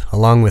Guild,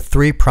 along with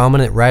 3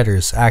 prominent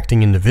writers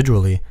acting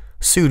individually,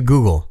 sued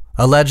Google,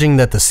 alleging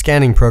that the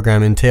scanning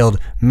program entailed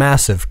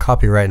massive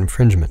copyright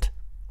infringement.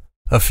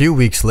 A few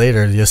weeks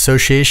later, the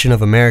Association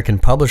of American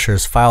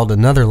Publishers filed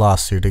another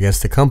lawsuit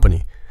against the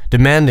company,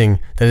 demanding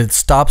that it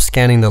stop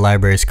scanning the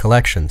library's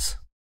collections.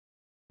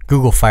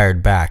 Google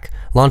fired back,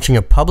 launching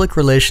a public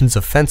relations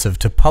offensive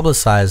to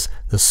publicize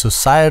the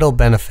societal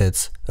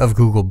benefits of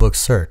Google Book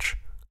Search.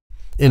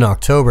 In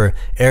October,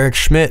 Eric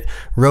Schmidt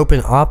wrote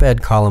an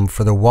op-ed column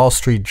for the Wall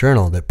Street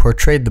Journal that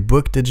portrayed the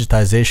book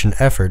digitization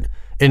effort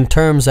in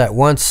terms at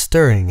once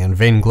stirring and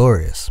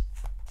vainglorious.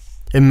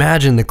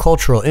 Imagine the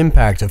cultural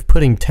impact of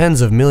putting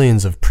tens of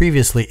millions of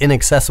previously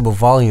inaccessible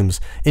volumes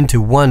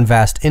into one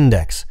vast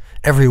index,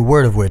 every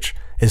word of which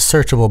is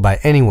searchable by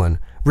anyone,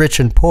 rich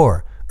and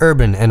poor,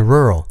 urban and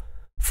rural,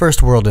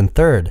 first world and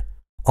third,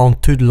 en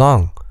toute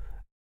langue,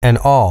 and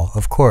all,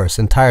 of course,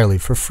 entirely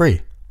for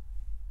free.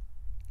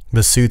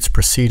 The suits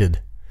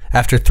proceeded.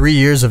 After 3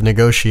 years of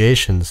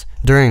negotiations,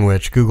 during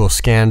which Google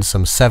scanned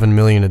some 7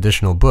 million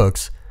additional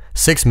books,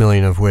 6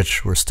 million of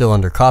which were still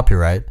under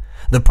copyright,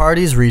 the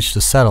parties reached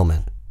a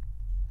settlement.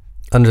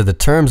 Under the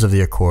terms of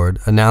the accord,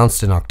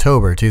 announced in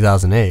October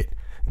 2008,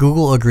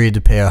 Google agreed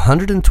to pay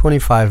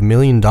 $125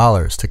 million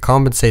to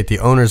compensate the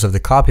owners of the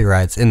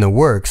copyrights in the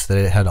works that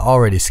it had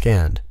already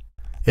scanned.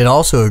 It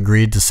also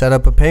agreed to set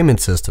up a payment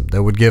system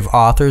that would give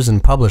authors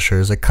and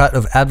publishers a cut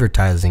of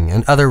advertising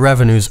and other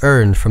revenues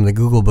earned from the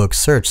Google Book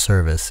Search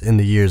service in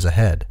the years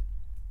ahead.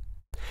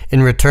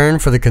 In return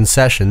for the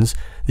concessions,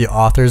 the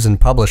authors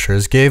and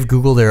publishers gave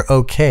Google their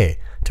okay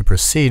to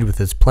proceed with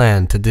its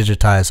plan to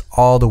digitize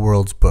all the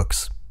world's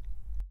books.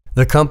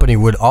 The company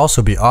would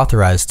also be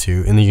authorized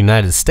to, in the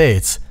United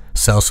States,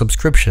 sell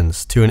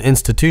subscriptions to an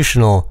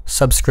institutional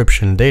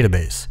subscription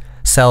database,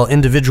 sell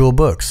individual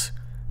books,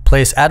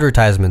 place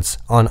advertisements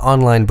on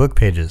online book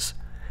pages,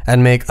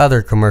 and make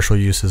other commercial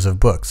uses of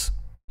books.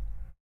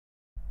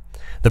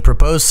 The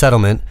proposed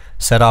settlement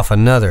set off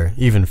another,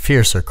 even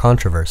fiercer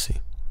controversy.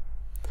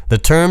 The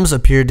terms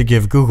appeared to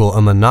give Google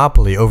a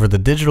monopoly over the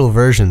digital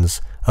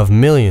versions of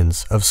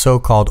millions of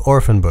so-called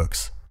orphan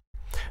books,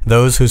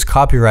 those whose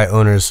copyright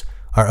owners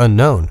are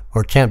unknown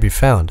or can't be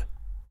found.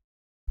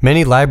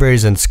 Many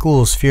libraries and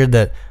schools feared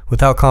that,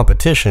 without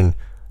competition,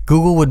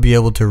 Google would be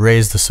able to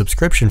raise the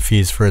subscription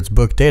fees for its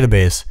book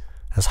database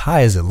as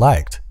high as it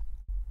liked.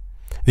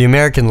 The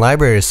American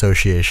Library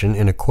Association,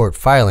 in a court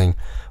filing,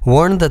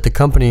 warned that the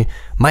company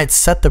might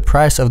set the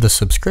price of the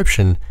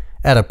subscription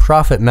at a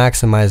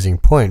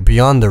profit-maximizing point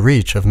beyond the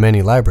reach of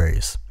many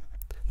libraries.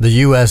 The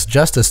U.S.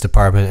 Justice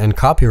Department and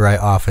Copyright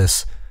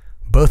Office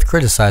both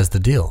criticized the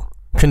deal,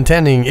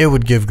 contending it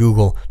would give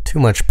Google too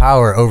much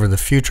power over the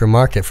future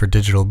market for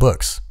digital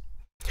books.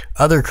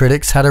 Other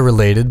critics had a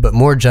related but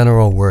more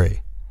general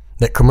worry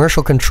that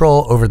commercial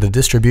control over the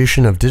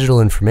distribution of digital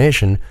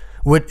information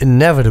would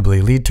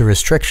inevitably lead to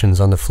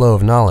restrictions on the flow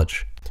of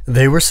knowledge.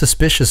 They were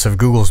suspicious of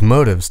Google's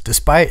motives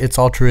despite its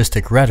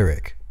altruistic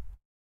rhetoric.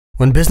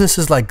 When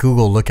businesses like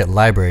Google look at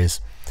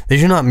libraries, they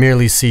do not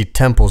merely see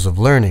temples of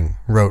learning,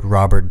 wrote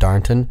Robert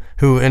Darnton,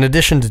 who, in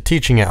addition to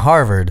teaching at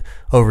Harvard,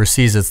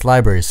 oversees its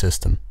library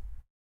system.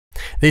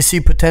 They see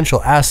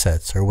potential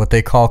assets, or what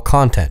they call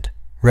content,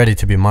 ready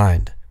to be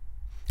mined.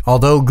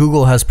 Although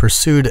Google has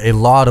pursued a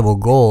laudable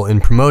goal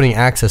in promoting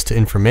access to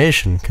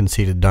information,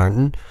 conceded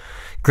Darnton,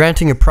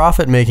 granting a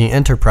profit-making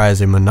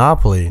enterprise a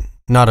monopoly,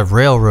 not of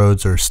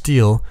railroads or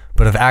steel,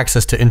 but of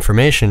access to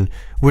information,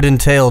 would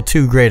entail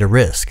too great a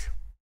risk.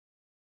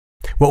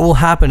 What will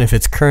happen if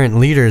its current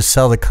leaders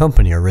sell the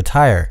company or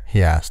retire?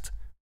 He asked.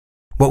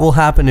 What will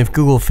happen if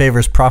Google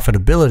favors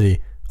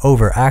profitability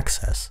over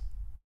access?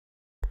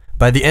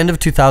 By the end of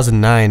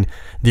 2009,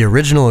 the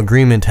original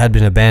agreement had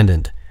been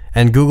abandoned,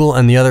 and Google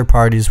and the other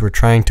parties were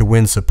trying to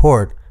win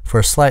support for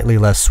a slightly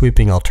less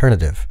sweeping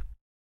alternative.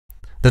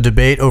 The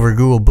debate over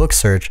Google Book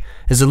Search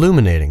is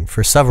illuminating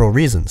for several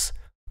reasons.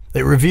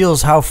 It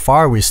reveals how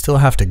far we still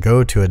have to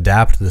go to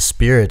adapt the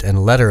spirit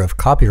and letter of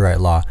copyright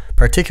law,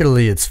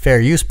 particularly its fair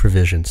use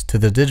provisions, to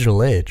the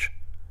digital age.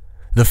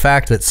 The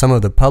fact that some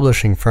of the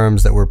publishing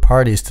firms that were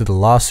parties to the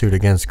lawsuit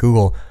against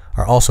Google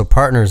are also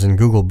partners in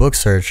Google Book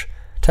Search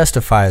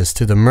testifies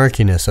to the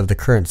murkiness of the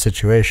current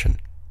situation.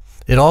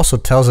 It also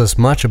tells us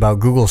much about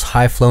Google's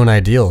high-flown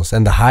ideals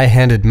and the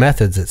high-handed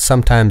methods it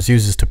sometimes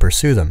uses to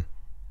pursue them.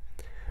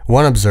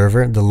 One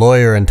observer, the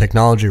lawyer and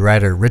technology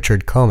writer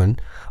Richard Komen,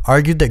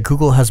 argued that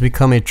Google has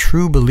become a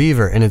true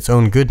believer in its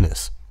own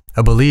goodness,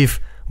 a belief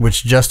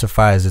which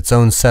justifies its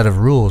own set of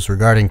rules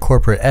regarding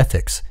corporate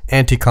ethics,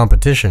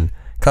 anti-competition,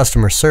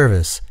 customer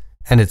service,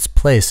 and its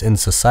place in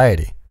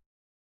society.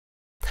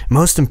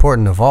 Most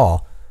important of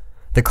all,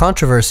 the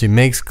controversy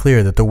makes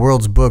clear that the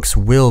world's books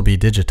will be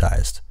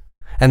digitized,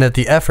 and that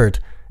the effort,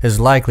 is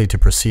likely to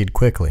proceed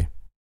quickly.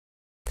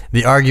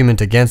 The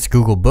argument against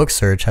Google Book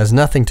Search has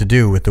nothing to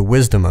do with the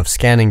wisdom of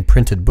scanning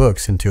printed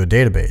books into a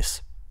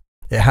database.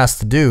 It has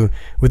to do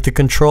with the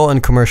control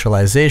and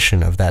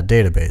commercialization of that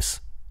database.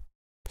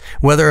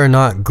 Whether or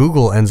not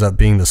Google ends up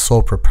being the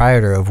sole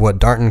proprietor of what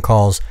Darton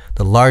calls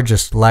the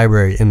largest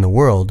library in the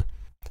world,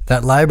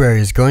 that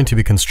library is going to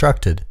be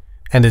constructed,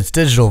 and its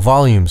digital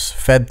volumes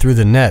fed through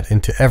the net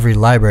into every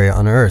library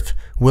on Earth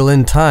will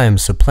in time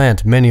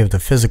supplant many of the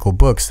physical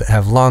books that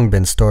have long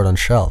been stored on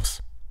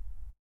shelves.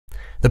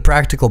 The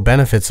practical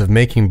benefits of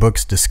making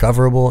books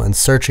discoverable and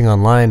searching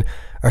online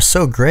are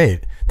so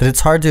great that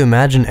it's hard to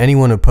imagine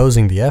anyone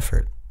opposing the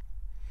effort.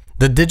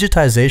 The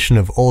digitization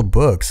of old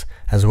books,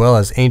 as well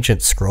as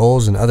ancient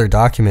scrolls and other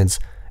documents,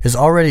 is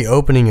already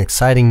opening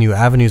exciting new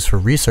avenues for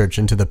research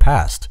into the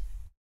past.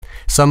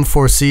 Some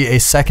foresee a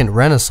second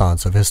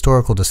renaissance of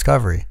historical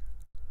discovery.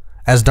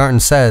 As Darton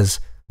says,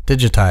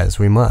 digitize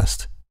we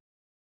must.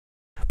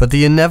 But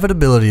the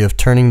inevitability of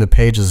turning the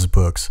pages of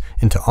books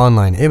into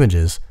online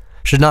images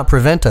should not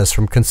prevent us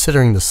from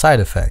considering the side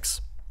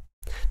effects.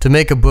 To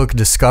make a book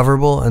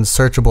discoverable and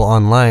searchable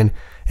online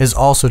is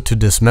also to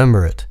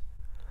dismember it.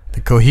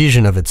 The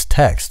cohesion of its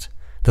text,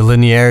 the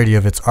linearity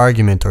of its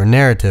argument or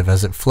narrative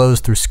as it flows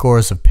through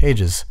scores of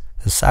pages,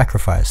 is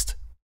sacrificed.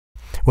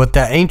 What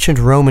that ancient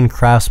Roman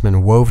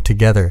craftsman wove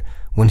together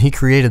when he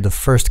created the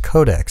first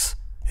codex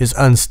is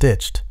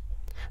unstitched.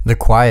 The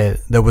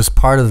quiet that was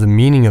part of the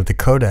meaning of the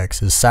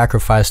codex is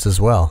sacrificed as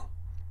well.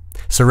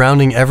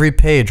 Surrounding every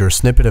page or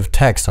snippet of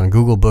text on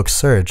Google Book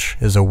Search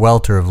is a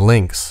welter of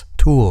links,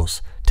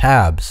 tools,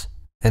 tabs,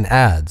 and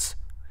ads,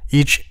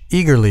 each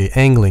eagerly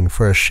angling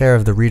for a share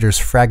of the reader's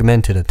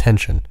fragmented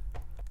attention.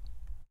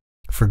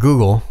 For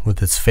Google,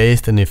 with its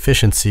faith in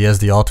efficiency as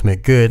the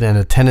ultimate good and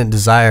a tenant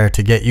desire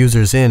to get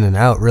users in and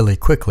out really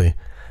quickly,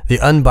 the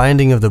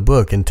unbinding of the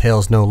book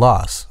entails no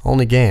loss,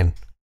 only gain.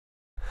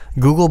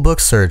 Google Book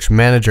Search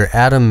manager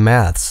Adam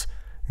Maths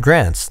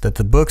grants that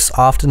the books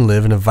often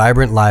live in a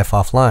vibrant life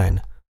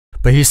offline,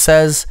 but he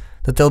says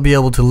that they'll be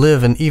able to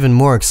live an even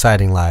more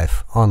exciting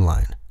life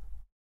online.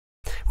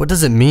 What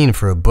does it mean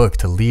for a book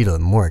to lead a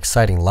more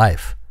exciting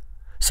life?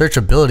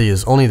 Searchability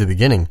is only the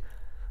beginning.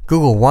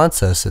 Google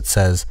wants us, it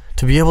says,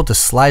 to be able to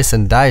slice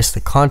and dice the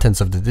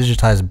contents of the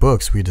digitized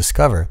books we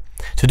discover,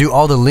 to do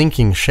all the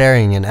linking,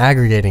 sharing, and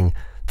aggregating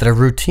that are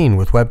routine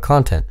with web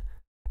content,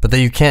 but that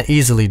you can't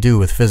easily do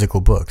with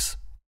physical books.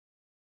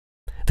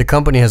 The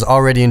company has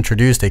already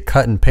introduced a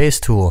cut and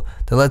paste tool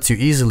that lets you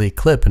easily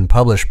clip and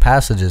publish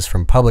passages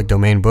from public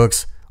domain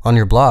books on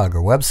your blog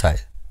or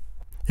website.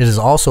 It has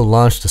also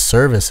launched a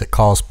service it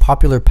calls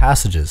Popular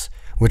Passages,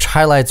 which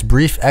highlights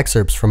brief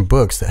excerpts from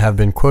books that have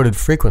been quoted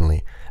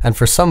frequently, and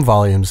for some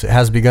volumes it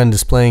has begun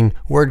displaying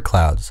word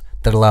clouds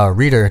that allow a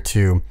reader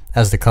to,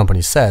 as the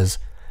company says,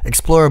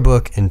 explore a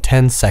book in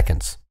 10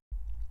 seconds.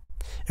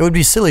 It would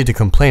be silly to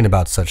complain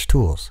about such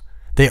tools.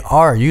 They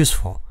are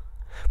useful.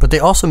 But they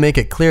also make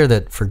it clear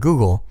that, for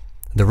Google,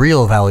 the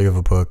real value of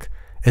a book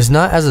is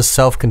not as a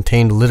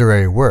self-contained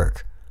literary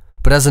work,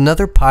 but as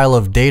another pile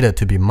of data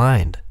to be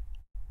mined.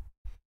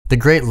 The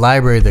great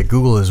library that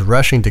Google is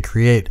rushing to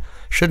create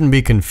shouldn't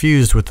be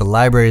confused with the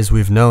libraries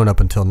we've known up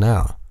until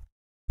now.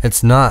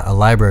 It's not a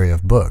library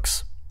of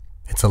books.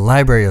 It's a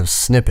library of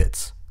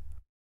snippets.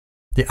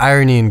 The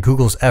irony in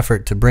Google's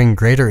effort to bring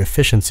greater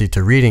efficiency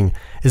to reading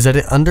is that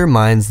it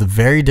undermines the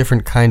very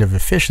different kind of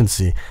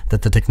efficiency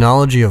that the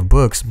technology of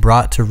books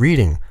brought to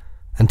reading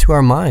and to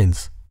our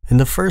minds in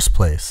the first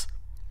place.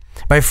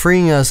 By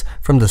freeing us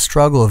from the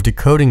struggle of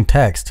decoding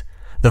text,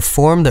 the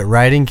form that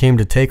writing came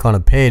to take on a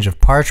page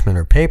of parchment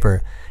or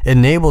paper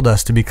enabled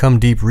us to become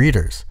deep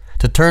readers,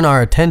 to turn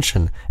our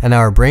attention and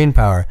our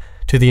brainpower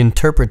to the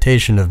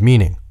interpretation of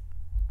meaning.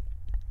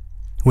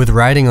 With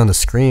writing on the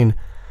screen,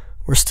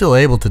 we're still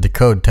able to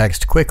decode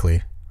text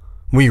quickly.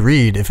 We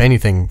read, if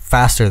anything,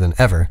 faster than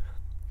ever,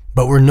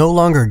 but we're no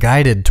longer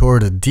guided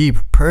toward a deep,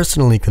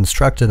 personally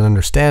constructed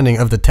understanding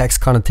of the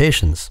text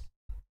connotations.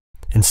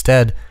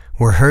 Instead,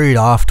 we're hurried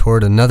off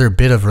toward another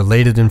bit of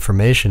related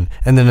information,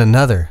 and then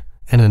another,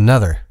 and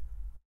another.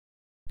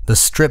 The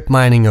strip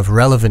mining of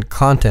relevant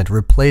content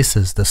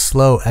replaces the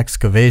slow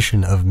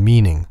excavation of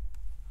meaning.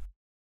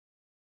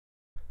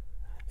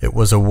 It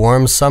was a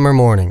warm summer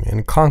morning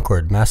in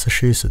Concord,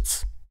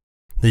 Massachusetts.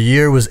 The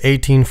year was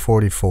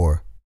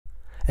 1844.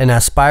 An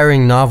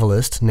aspiring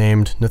novelist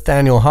named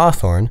Nathaniel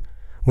Hawthorne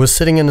was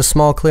sitting in a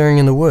small clearing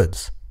in the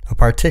woods, a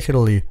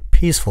particularly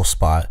peaceful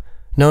spot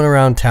known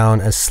around town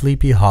as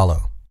Sleepy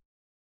Hollow.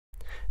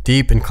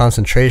 Deep in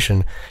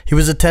concentration, he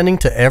was attending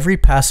to every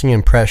passing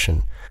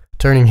impression,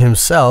 turning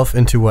himself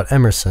into what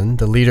Emerson,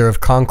 the leader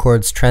of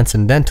Concord's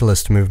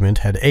transcendentalist movement,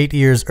 had 8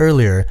 years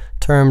earlier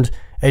termed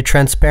a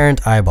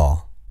transparent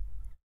eyeball.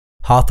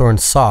 Hawthorne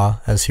saw,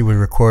 as he would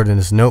record in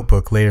his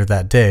notebook later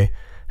that day,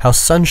 how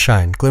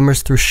sunshine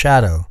glimmers through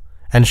shadow,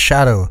 and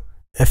shadow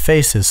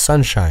effaces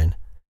sunshine,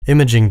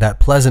 imaging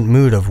that pleasant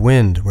mood of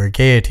wind where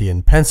gaiety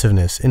and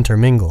pensiveness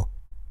intermingle.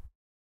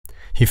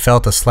 He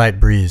felt a slight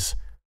breeze,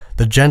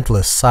 the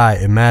gentlest sigh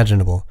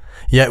imaginable,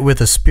 yet with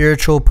a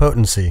spiritual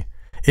potency.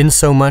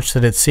 insomuch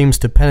that it seems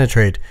to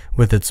penetrate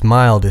with its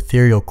mild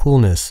ethereal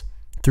coolness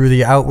through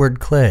the outward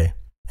clay,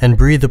 and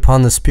breathe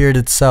upon the spirit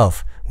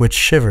itself, which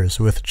shivers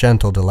with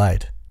gentle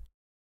delight.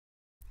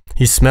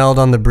 He smelled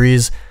on the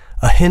breeze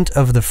a hint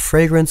of the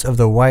fragrance of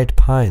the white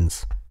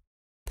pines.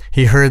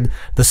 He heard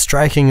the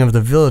striking of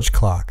the village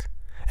clock,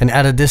 and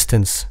at a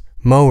distance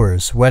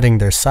mowers whetting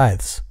their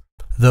scythes,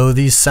 though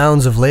these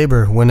sounds of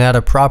labor, when at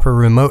a proper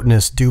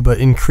remoteness, do but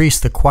increase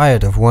the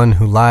quiet of one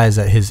who lies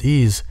at his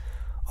ease,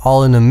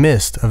 all in a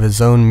mist of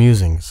his own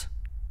musings.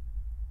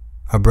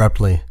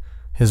 Abruptly,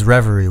 his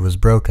reverie was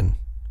broken.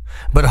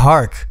 But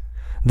hark!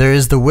 There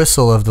is the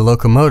whistle of the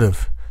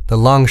locomotive, the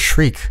long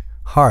shriek,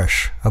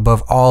 harsh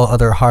above all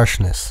other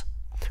harshness.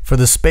 For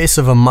the space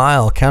of a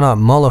mile cannot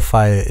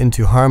mollify it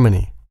into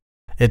harmony.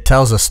 It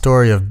tells a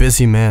story of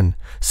busy men,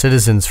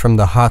 citizens from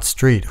the hot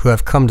street who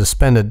have come to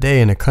spend a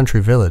day in a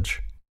country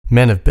village,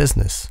 men of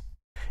business.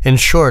 In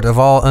short, of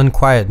all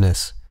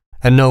unquietness,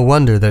 and no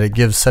wonder that it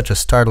gives such a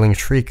startling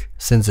shriek,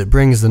 since it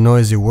brings the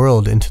noisy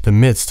world into the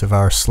midst of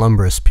our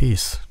slumberous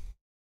peace.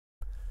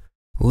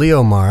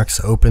 Leo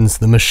Marx opens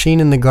The Machine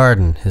in the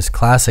Garden, his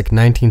classic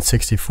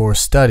 1964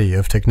 study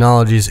of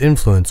technology's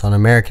influence on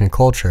American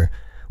culture,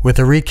 with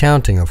a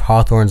recounting of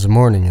Hawthorne's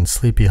morning in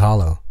Sleepy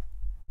Hollow.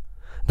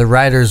 The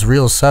writer's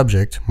real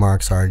subject,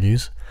 Marx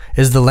argues,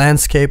 is the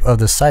landscape of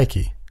the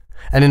psyche,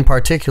 and in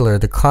particular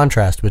the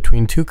contrast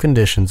between two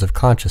conditions of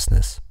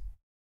consciousness.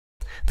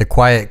 The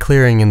quiet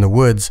clearing in the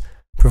woods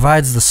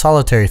provides the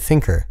solitary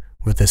thinker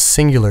with a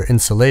singular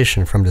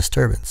insulation from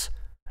disturbance,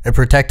 a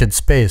protected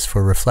space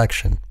for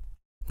reflection.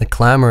 The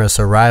clamorous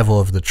arrival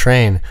of the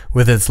train,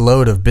 with its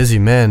load of busy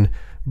men,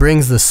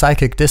 brings the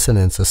psychic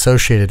dissonance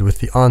associated with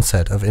the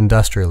onset of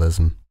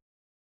industrialism.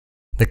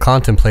 The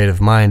contemplative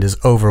mind is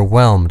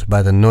overwhelmed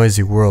by the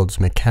noisy world's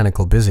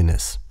mechanical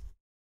busyness.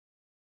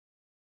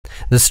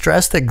 The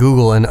stress that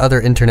Google and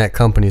other internet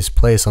companies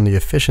place on the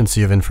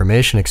efficiency of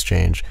information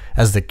exchange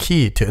as the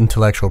key to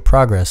intellectual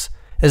progress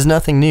is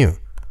nothing new.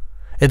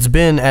 It's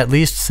been, at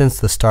least since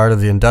the start of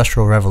the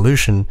Industrial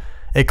Revolution,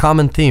 a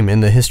common theme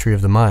in the history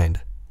of the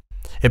mind.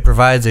 It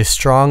provides a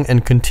strong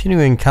and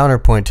continuing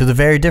counterpoint to the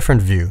very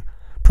different view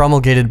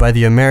promulgated by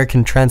the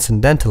American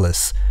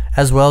Transcendentalists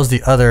as well as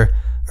the other,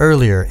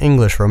 earlier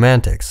English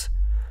Romantics,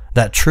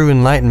 that true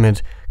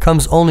enlightenment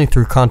comes only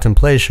through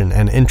contemplation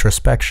and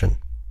introspection.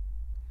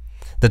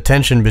 The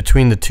tension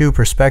between the two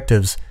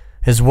perspectives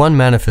is one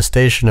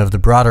manifestation of the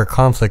broader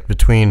conflict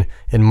between,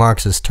 in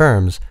Marx's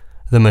terms,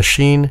 the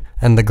machine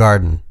and the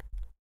garden,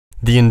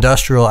 the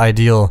industrial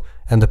ideal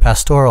and the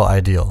pastoral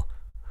ideal,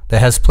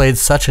 that has played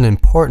such an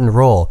important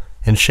role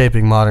in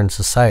shaping modern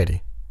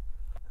society.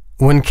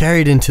 When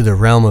carried into the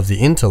realm of the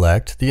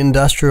intellect, the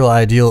industrial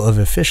ideal of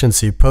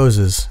efficiency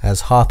poses,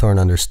 as Hawthorne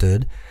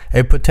understood,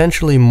 a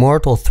potentially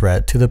mortal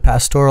threat to the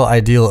pastoral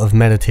ideal of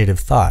meditative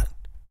thought.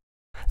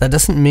 That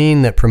doesn't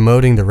mean that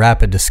promoting the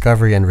rapid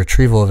discovery and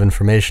retrieval of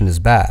information is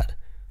bad.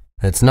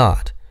 It's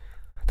not.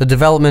 The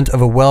development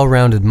of a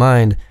well-rounded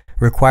mind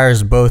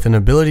requires both an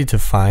ability to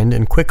find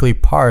and quickly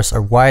parse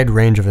a wide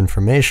range of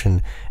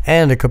information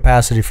and a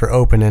capacity for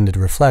open-ended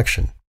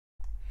reflection.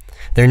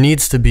 There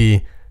needs to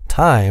be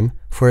time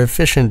for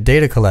efficient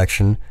data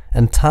collection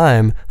and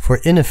time for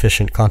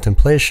inefficient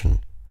contemplation,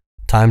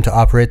 time to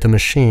operate the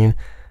machine,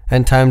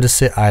 and time to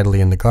sit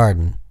idly in the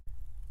garden.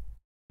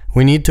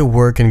 We need to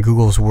work in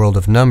Google's world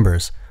of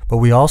numbers, but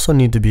we also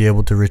need to be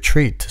able to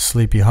retreat to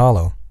Sleepy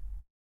Hollow.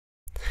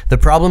 The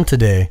problem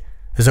today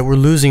is that we're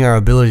losing our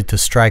ability to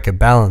strike a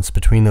balance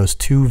between those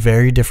two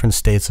very different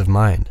states of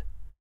mind.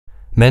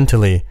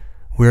 Mentally,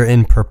 we're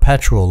in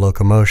perpetual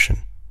locomotion.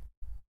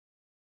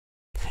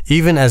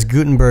 Even as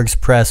Gutenberg's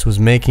press was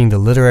making the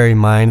literary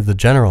mind the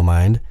general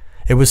mind,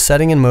 it was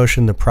setting in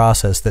motion the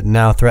process that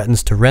now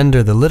threatens to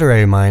render the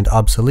literary mind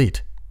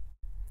obsolete.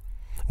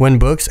 When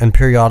books and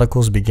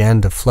periodicals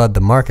began to flood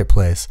the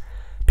marketplace,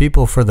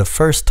 people for the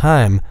first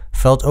time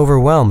felt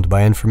overwhelmed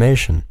by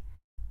information.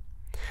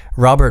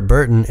 Robert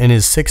Burton, in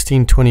his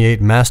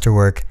 1628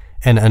 masterwork,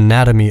 An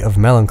Anatomy of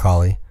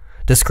Melancholy,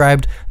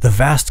 described the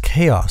vast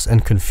chaos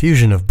and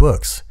confusion of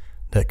books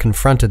that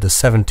confronted the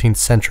 17th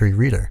century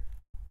reader.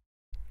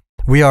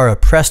 We are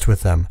oppressed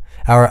with them,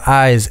 our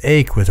eyes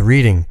ache with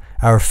reading,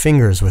 our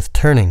fingers with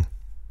turning.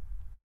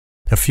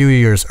 A few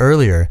years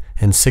earlier,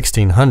 in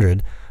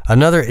 1600,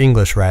 another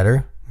English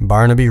writer,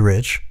 Barnaby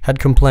Rich, had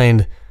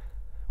complained,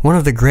 "One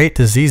of the great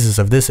diseases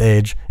of this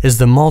age is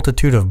the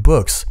multitude of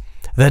books,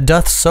 that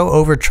doth so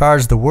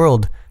overcharge the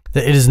world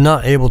that it is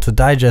not able to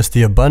digest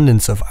the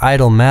abundance of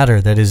idle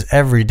matter that is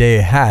every day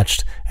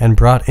hatched and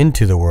brought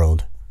into the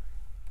world."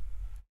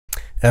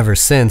 Ever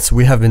since,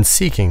 we have been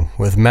seeking,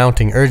 with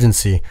mounting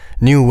urgency,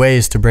 new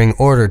ways to bring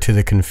order to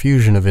the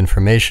confusion of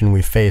information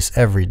we face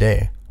every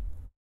day.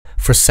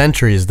 For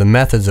centuries, the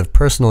methods of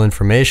personal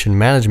information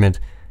management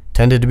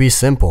tended to be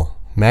simple,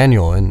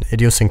 manual, and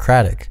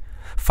idiosyncratic.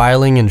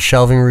 Filing and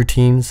shelving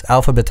routines,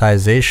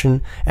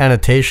 alphabetization,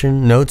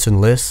 annotation, notes and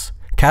lists,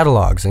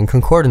 catalogs and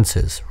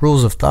concordances,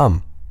 rules of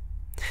thumb.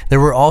 There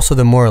were also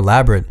the more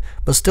elaborate,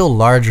 but still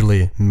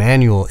largely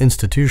manual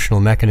institutional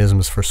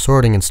mechanisms for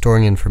sorting and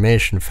storing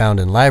information found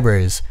in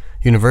libraries,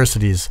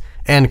 universities,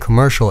 and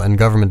commercial and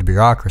government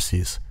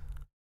bureaucracies.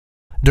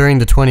 During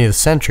the 20th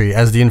century,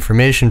 as the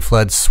information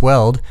flood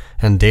swelled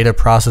and data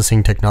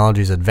processing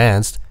technologies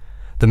advanced,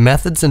 the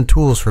methods and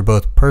tools for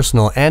both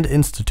personal and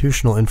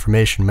institutional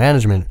information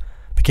management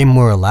became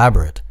more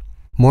elaborate,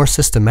 more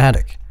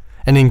systematic,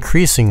 and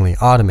increasingly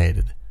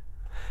automated.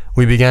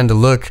 We began to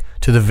look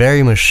to the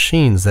very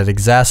machines that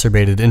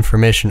exacerbated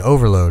information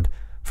overload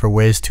for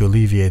ways to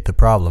alleviate the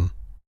problem.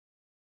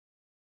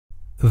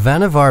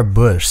 Vannevar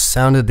Bush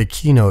sounded the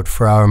keynote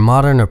for our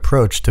modern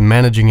approach to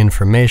managing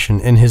information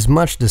in his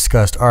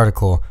much-discussed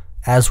article,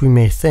 As We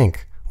May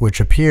Think,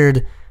 which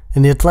appeared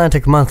in the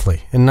Atlantic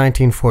Monthly in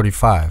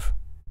 1945.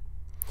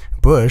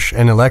 Bush,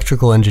 an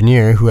electrical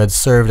engineer who had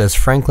served as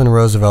Franklin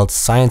Roosevelt's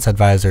science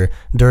advisor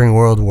during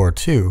World War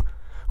II,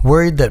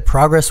 worried that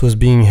progress was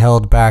being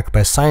held back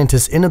by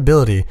scientists'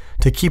 inability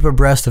to keep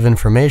abreast of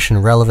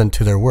information relevant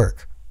to their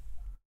work.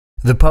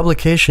 The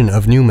publication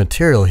of new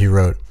material, he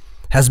wrote,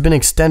 has been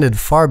extended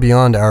far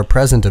beyond our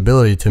present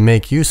ability to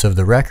make use of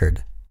the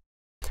record.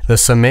 The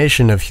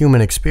summation of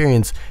human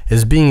experience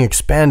is being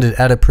expanded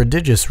at a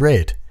prodigious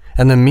rate,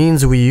 and the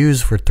means we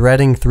use for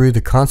threading through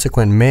the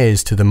consequent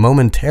maze to the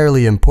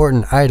momentarily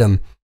important item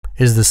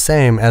is the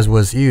same as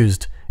was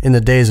used in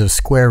the days of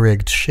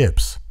square-rigged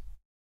ships.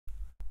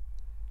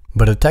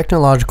 But a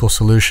technological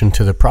solution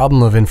to the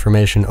problem of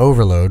information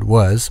overload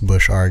was,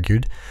 Bush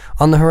argued,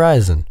 on the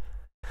horizon.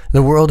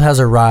 The world has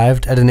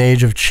arrived at an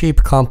age of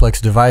cheap, complex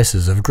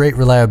devices of great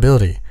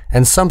reliability,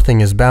 and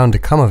something is bound to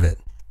come of it.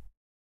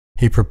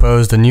 He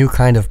proposed a new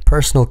kind of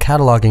personal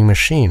cataloging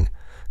machine,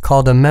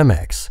 called a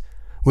Memex,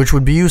 which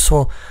would be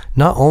useful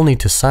not only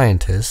to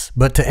scientists,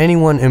 but to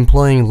anyone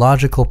employing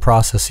logical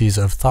processes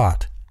of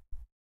thought.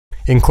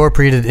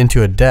 Incorporated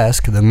into a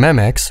desk, the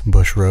Memex,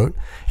 Bush wrote,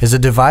 is a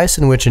device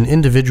in which an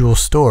individual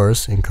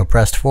stores, in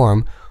compressed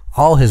form,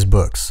 all his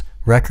books,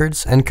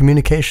 records, and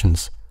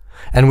communications,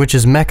 and which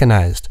is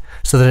mechanized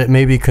so that it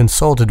may be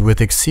consulted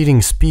with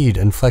exceeding speed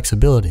and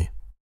flexibility.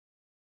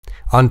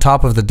 On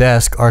top of the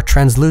desk are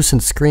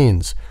translucent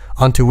screens,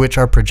 onto which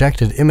are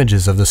projected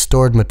images of the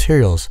stored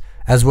materials,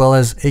 as well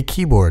as a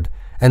keyboard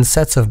and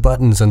sets of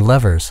buttons and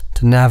levers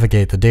to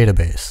navigate the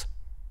database.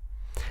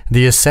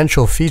 The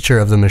essential feature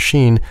of the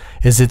machine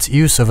is its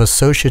use of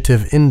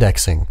associative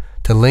indexing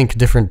to link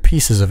different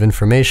pieces of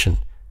information.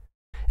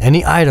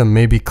 Any item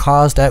may be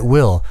caused at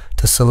will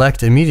to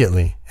select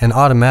immediately and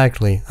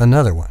automatically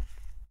another one.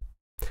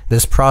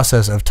 This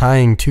process of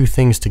tying two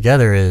things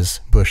together is,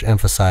 Bush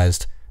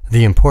emphasized,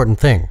 the important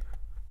thing.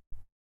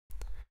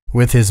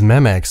 With his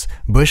Memex,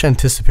 Bush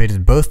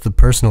anticipated both the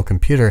personal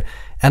computer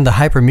and the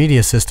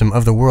hypermedia system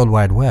of the World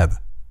Wide Web.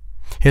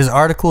 His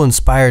article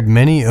inspired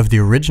many of the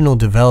original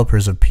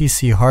developers of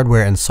PC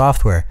hardware and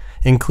software,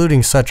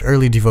 including such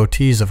early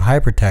devotees of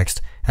hypertext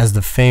as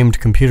the famed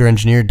computer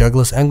engineer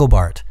Douglas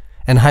Engelbart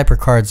and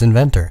HyperCard's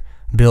inventor,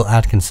 Bill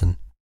Atkinson.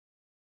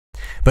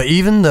 But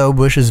even though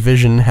Bush's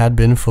vision had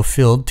been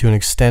fulfilled to an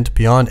extent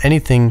beyond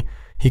anything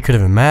he could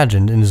have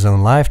imagined in his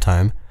own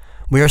lifetime,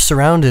 we are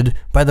surrounded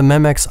by the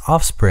Memex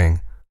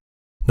offspring.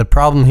 The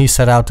problem he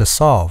set out to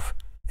solve,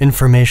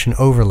 information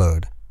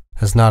overload,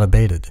 has not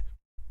abated.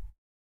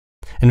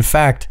 In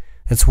fact,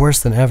 it's worse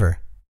than ever.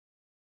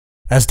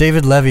 As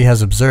David Levy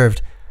has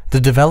observed,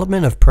 the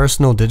development of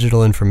personal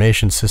digital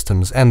information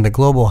systems and the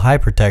global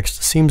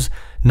hypertext seems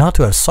not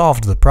to have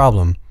solved the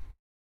problem,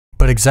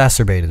 but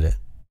exacerbated it.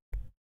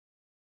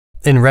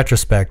 In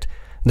retrospect,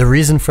 the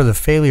reason for the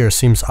failure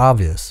seems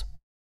obvious.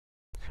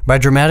 By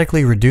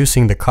dramatically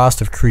reducing the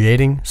cost of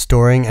creating,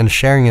 storing, and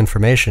sharing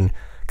information,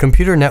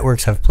 computer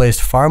networks have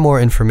placed far more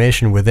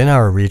information within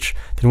our reach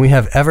than we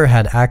have ever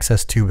had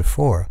access to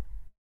before.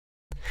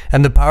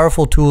 And the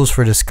powerful tools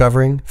for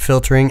discovering,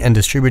 filtering, and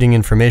distributing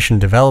information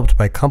developed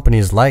by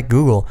companies like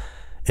Google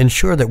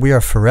ensure that we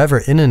are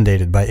forever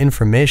inundated by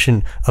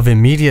information of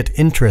immediate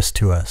interest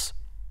to us,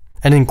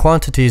 and in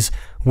quantities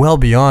well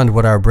beyond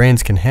what our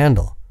brains can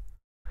handle.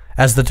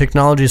 As the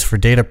technologies for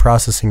data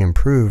processing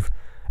improve,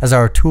 as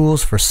our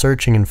tools for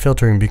searching and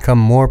filtering become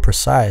more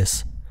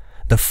precise,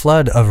 the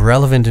flood of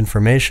relevant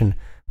information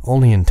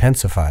only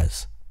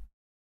intensifies.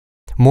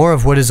 More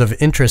of what is of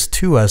interest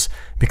to us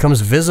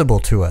becomes visible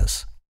to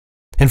us.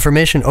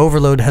 Information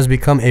overload has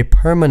become a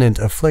permanent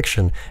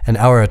affliction, and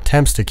our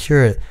attempts to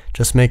cure it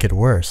just make it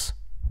worse.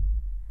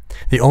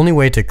 The only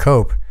way to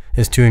cope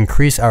is to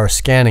increase our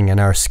scanning and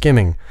our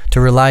skimming,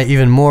 to rely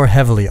even more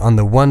heavily on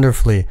the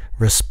wonderfully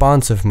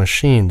responsive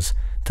machines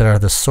that are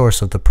the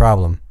source of the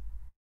problem.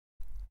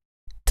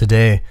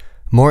 Today,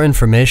 more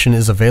information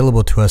is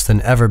available to us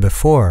than ever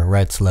before,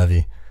 writes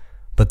Levy,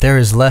 but there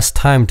is less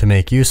time to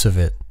make use of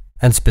it,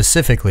 and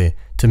specifically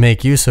to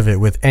make use of it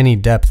with any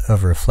depth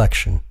of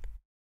reflection.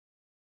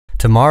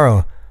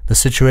 Tomorrow, the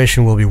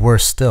situation will be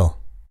worse still.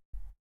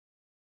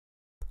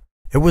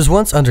 It was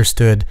once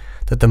understood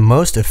that the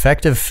most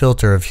effective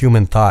filter of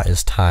human thought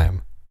is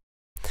time.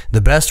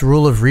 The best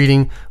rule of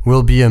reading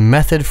will be a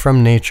method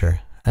from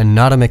nature, and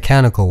not a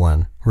mechanical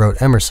one,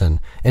 wrote Emerson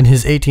in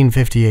his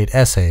 1858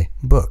 essay,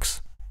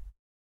 Books.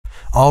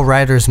 All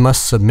writers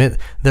must submit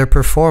their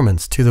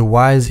performance to the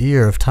wise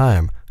ear of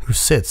time, who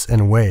sits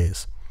and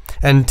weighs,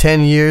 and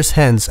 10 years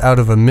hence out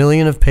of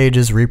 1,000,000 of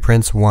pages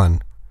reprints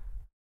one.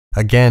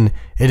 Again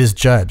it is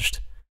judged,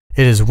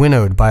 it is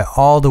winnowed by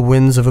all the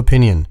winds of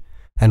opinion,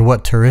 and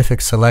what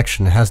terrific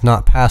selection has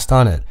not passed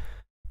on it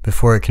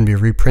before it can be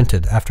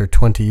reprinted after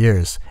 20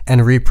 years,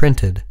 and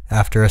reprinted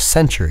after a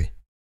century.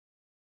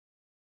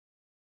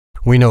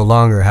 We no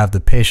longer have the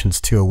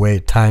patience to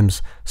await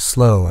time's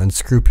slow and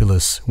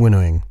scrupulous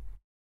winnowing.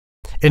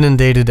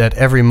 Inundated at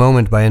every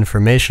moment by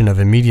information of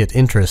immediate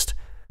interest,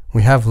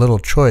 we have little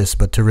choice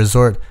but to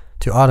resort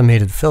to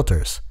automated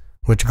filters,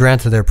 which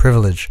grant their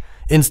privilege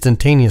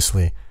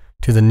instantaneously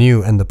to the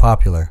new and the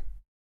popular.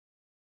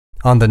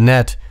 On the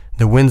net,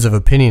 the winds of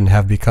opinion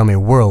have become a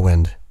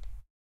whirlwind.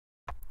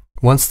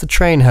 Once the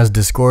train has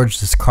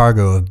disgorged its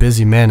cargo of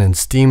busy men and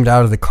steamed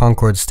out of the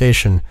Concord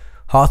station,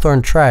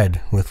 Hawthorne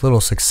tried, with little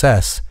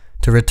success,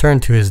 to return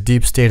to his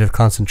deep state of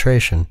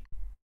concentration.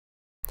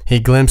 He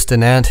glimpsed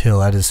an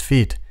ant-hill at his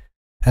feet,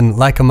 and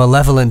like a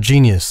malevolent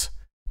genius,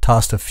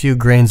 tossed a few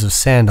grains of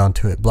sand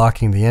onto it,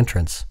 blocking the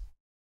entrance.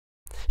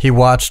 He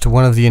watched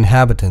one of the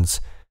inhabitants,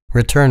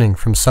 returning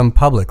from some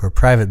public or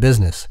private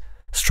business,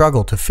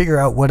 struggle to figure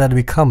out what had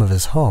become of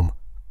his home.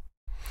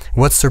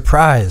 What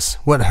surprise,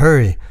 what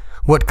hurry,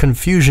 what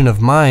confusion of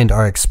mind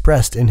are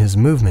expressed in his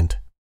movement!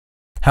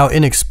 How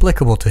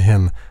inexplicable to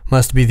him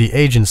must be the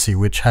agency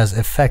which has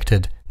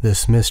effected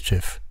this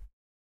mischief.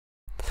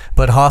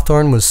 But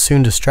Hawthorne was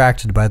soon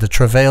distracted by the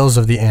travails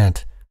of the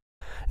ant.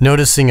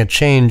 Noticing a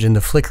change in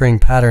the flickering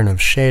pattern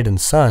of shade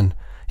and sun,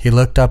 he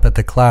looked up at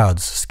the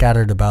clouds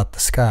scattered about the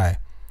sky,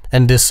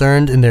 and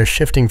discerned in their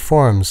shifting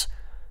forms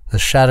the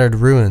shattered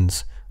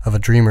ruins of a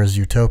dreamer's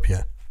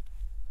utopia.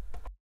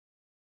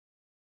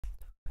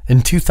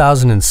 In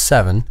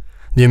 2007,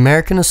 the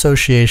American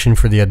Association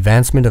for the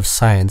Advancement of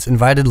Science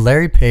invited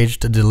Larry Page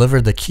to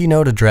deliver the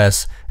keynote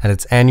address at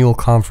its annual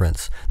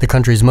conference, the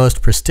country's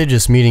most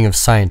prestigious meeting of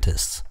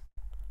scientists.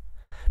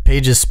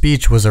 Page's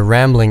speech was a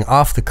rambling,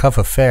 off-the-cuff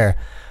affair,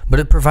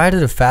 but it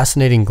provided a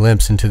fascinating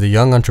glimpse into the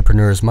young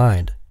entrepreneur's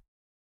mind.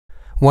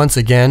 Once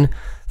again,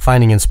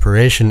 finding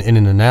inspiration in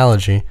an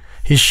analogy,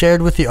 he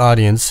shared with the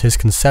audience his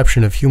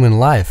conception of human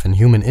life and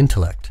human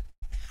intellect.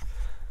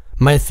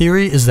 My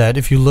theory is that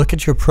if you look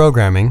at your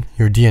programming,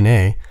 your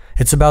DNA,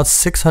 it's about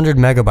 600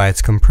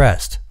 megabytes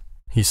compressed,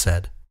 he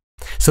said.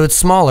 So it's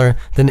smaller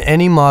than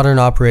any modern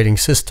operating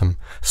system,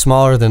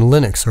 smaller than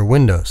Linux or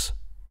Windows.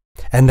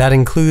 And that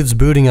includes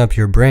booting up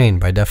your brain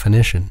by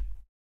definition.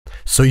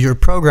 So your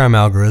program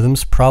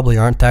algorithms probably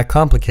aren't that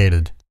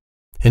complicated.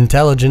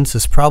 Intelligence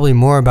is probably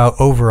more about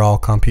overall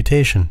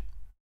computation.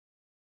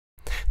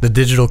 The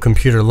digital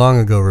computer long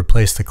ago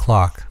replaced the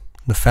clock,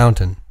 the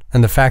fountain,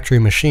 and the factory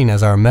machine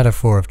as our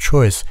metaphor of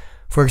choice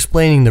for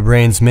explaining the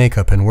brain's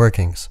makeup and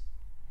workings.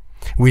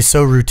 We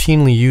so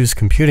routinely use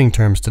computing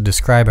terms to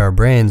describe our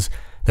brains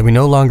that we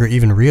no longer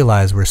even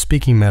realize we're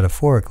speaking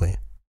metaphorically.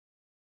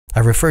 I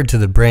referred to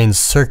the brain's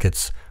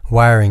circuits,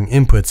 wiring,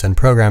 inputs, and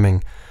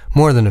programming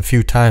more than a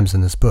few times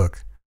in this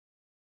book.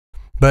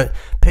 But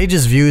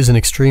Page's view is an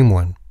extreme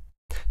one.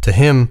 To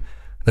him,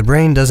 the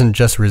brain doesn't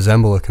just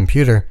resemble a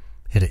computer,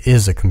 it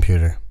is a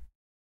computer.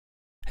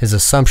 His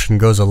assumption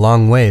goes a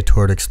long way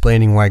toward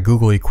explaining why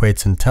Google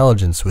equates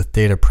intelligence with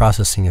data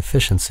processing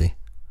efficiency.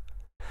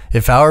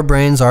 If our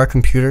brains are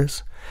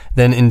computers,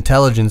 then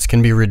intelligence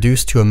can be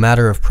reduced to a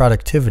matter of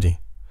productivity,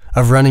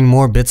 of running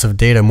more bits of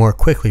data more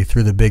quickly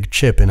through the big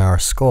chip in our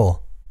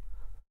skull.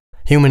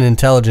 Human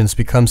intelligence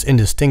becomes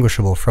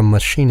indistinguishable from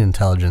machine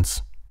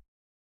intelligence.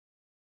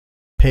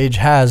 Page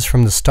has,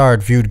 from the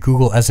start, viewed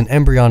Google as an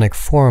embryonic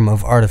form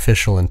of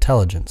artificial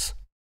intelligence.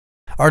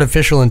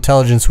 Artificial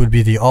intelligence would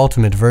be the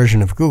ultimate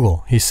version of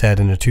Google, he said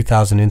in a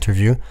 2000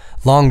 interview,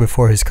 long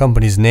before his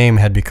company's name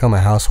had become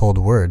a household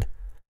word.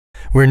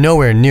 We're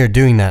nowhere near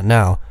doing that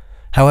now.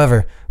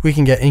 However, we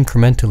can get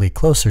incrementally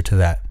closer to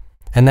that,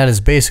 and that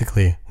is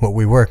basically what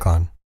we work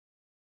on.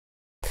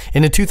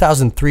 In a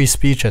 2003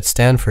 speech at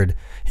Stanford,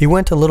 he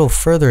went a little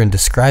further in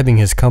describing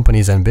his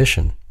company's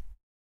ambition.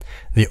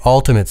 The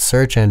ultimate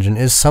search engine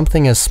is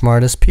something as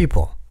smart as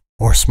people,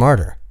 or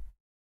smarter.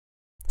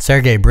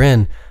 Sergey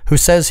Brin, who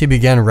says he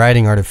began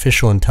writing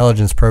artificial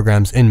intelligence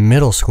programs in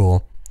middle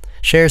school,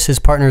 shares his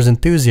partner's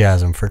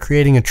enthusiasm for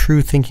creating a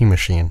true thinking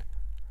machine.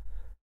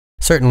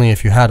 Certainly,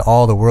 if you had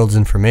all the world's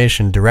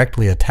information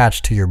directly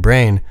attached to your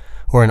brain,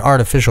 or an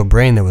artificial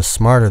brain that was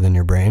smarter than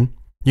your brain,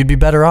 you'd be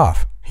better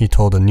off, he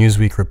told a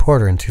Newsweek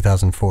reporter in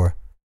 2004.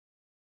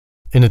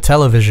 In a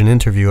television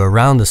interview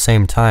around the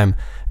same time,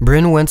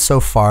 Brin went so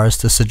far as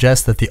to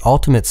suggest that the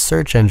ultimate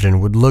search engine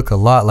would look a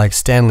lot like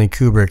Stanley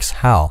Kubrick's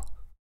HAL.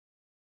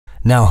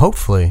 Now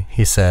hopefully,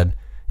 he said,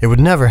 it would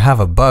never have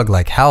a bug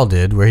like HAL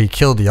did where he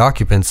killed the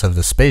occupants of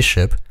the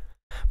spaceship,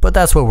 but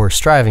that's what we're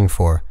striving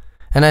for,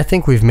 and I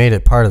think we've made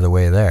it part of the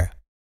way there.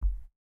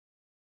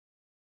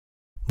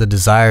 The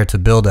desire to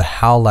build a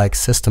HAL-like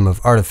system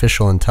of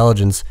artificial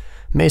intelligence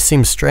may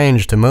seem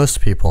strange to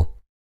most people,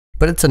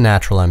 But it's a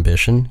natural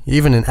ambition,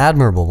 even an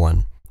admirable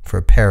one, for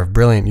a pair of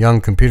brilliant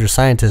young computer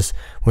scientists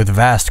with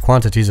vast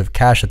quantities of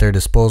cash at their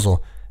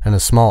disposal and a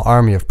small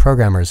army of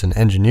programmers and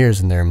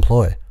engineers in their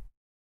employ.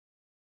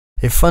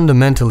 A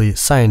fundamentally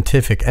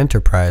scientific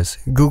enterprise,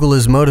 Google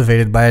is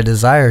motivated by a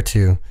desire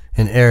to,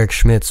 in Eric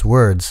Schmidt's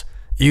words,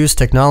 use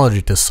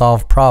technology to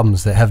solve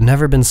problems that have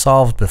never been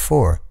solved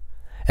before,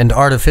 and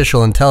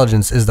artificial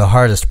intelligence is the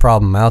hardest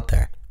problem out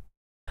there.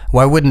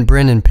 Why wouldn't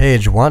Brin and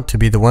Page want to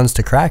be the ones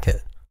to crack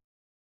it?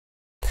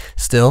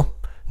 Still,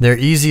 their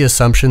easy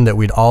assumption that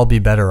we'd all be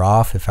better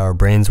off if our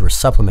brains were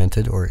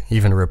supplemented or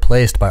even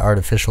replaced by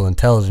artificial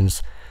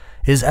intelligence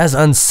is as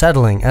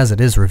unsettling as it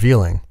is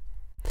revealing.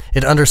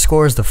 It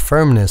underscores the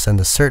firmness and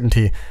the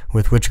certainty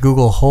with which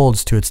Google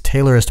holds to its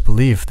Taylorist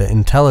belief that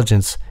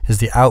intelligence is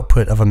the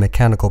output of a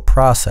mechanical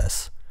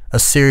process, a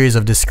series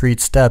of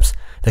discrete steps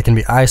that can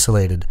be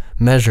isolated,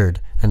 measured,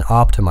 and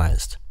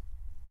optimized.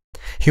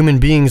 Human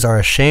beings are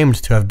ashamed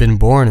to have been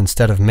born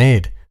instead of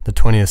made, the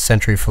 20th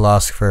century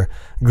philosopher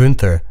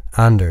Gunther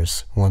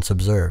Anders once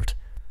observed.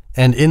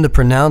 And in the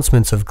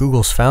pronouncements of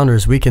Google's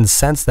founders, we can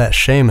sense that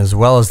shame as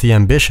well as the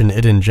ambition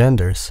it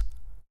engenders.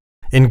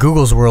 In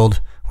Google's world,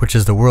 which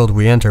is the world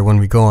we enter when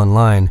we go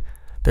online,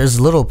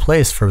 there's little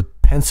place for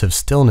pensive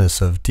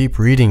stillness of deep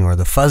reading or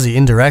the fuzzy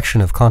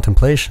indirection of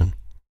contemplation.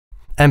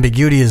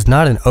 Ambiguity is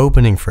not an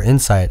opening for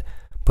insight,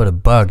 but a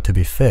bug to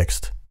be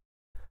fixed.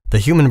 The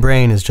human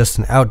brain is just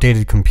an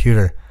outdated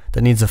computer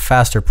that needs a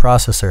faster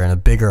processor and a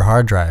bigger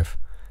hard drive,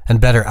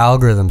 and better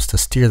algorithms to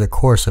steer the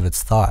course of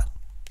its thought.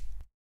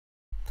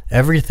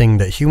 Everything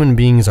that human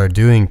beings are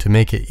doing to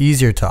make it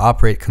easier to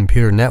operate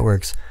computer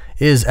networks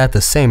is at the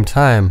same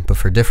time, but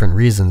for different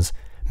reasons,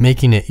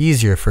 making it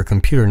easier for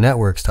computer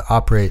networks to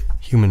operate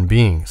human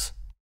beings.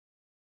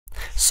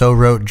 So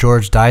wrote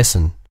George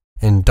Dyson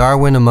in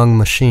Darwin Among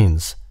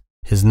Machines,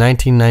 his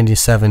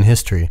 1997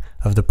 history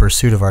of the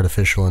pursuit of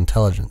artificial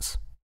intelligence.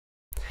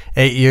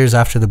 8 years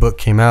after the book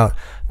came out,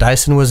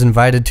 Dyson was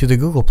invited to the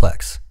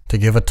Googleplex to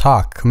give a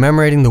talk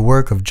commemorating the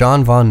work of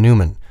John von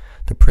Neumann,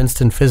 the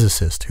Princeton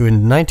physicist who in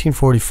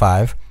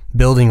 1945,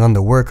 building on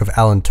the work of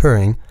Alan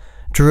Turing,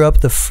 drew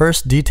up the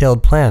first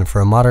detailed plan for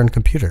a modern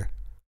computer.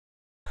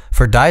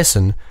 For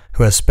Dyson,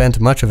 who has spent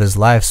much of his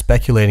life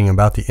speculating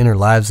about the inner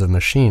lives of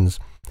machines,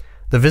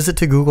 the visit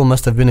to Google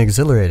must have been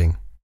exhilarating.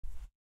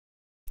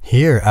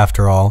 Here,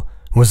 after all,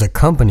 was a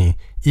company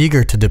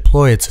eager to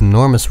deploy its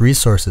enormous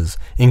resources,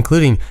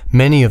 including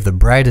many of the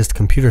brightest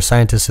computer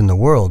scientists in the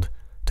world,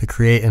 to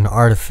create an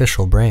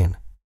artificial brain.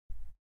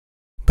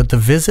 But the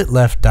visit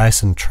left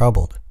Dyson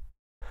troubled.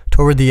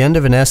 Toward the end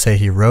of an essay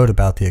he wrote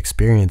about the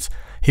experience,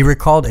 he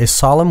recalled a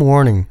solemn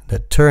warning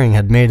that Turing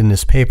had made in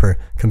his paper,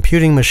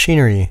 Computing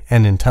Machinery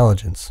and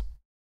Intelligence.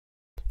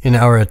 In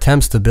our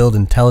attempts to build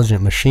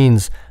intelligent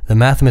machines, the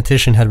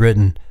mathematician had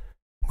written,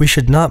 "We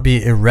should not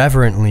be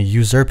irreverently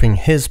usurping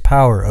his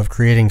power of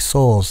creating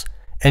souls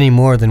any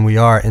more than we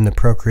are in the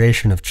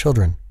procreation of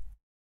children."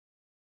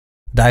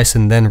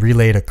 Dyson then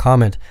relayed a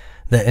comment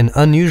that an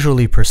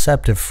unusually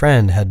perceptive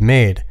friend had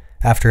made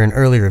after an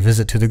earlier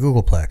visit to the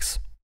Googleplex.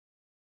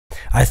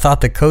 "I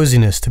thought the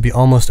coziness to be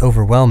almost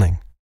overwhelming.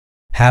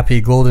 Happy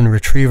golden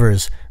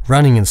retrievers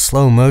running in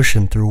slow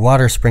motion through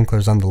water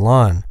sprinklers on the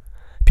lawn,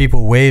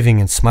 people waving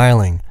and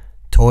smiling,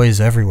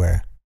 toys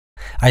everywhere.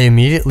 I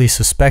immediately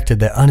suspected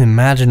that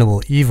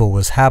unimaginable evil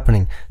was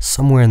happening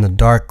somewhere in the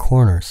dark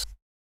corners.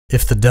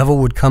 If the devil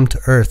would come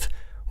to Earth,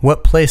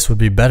 what place would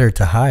be better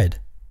to hide?"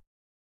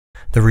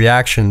 The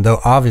reaction, though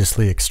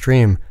obviously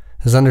extreme,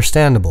 is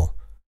understandable.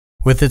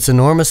 With its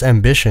enormous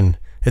ambition,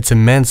 its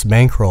immense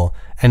bankroll,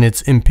 and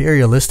its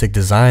imperialistic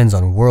designs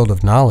on world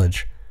of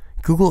knowledge,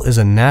 Google is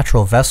a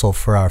natural vessel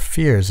for our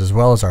fears as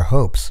well as our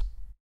hopes.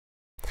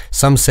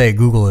 Some say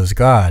Google is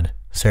God,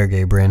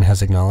 Sergey Brin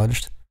has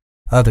acknowledged.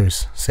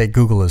 Others say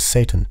Google is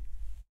Satan.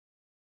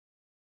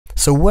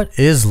 So what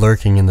is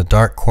lurking in the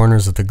dark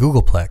corners of the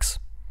Googleplex?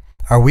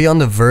 Are we on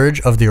the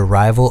verge of the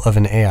arrival of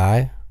an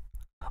AI?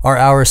 Are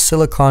our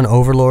silicon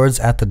overlords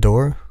at the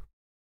door?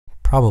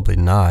 Probably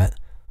not.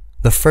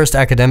 The first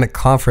academic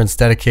conference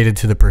dedicated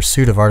to the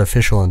pursuit of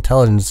artificial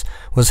intelligence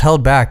was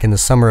held back in the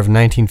summer of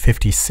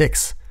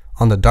 1956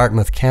 on the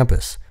Dartmouth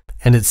campus,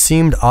 and it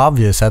seemed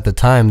obvious at the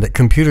time that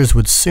computers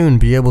would soon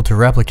be able to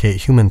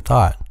replicate human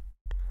thought.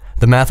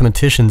 The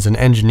mathematicians and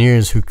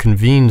engineers who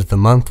convened the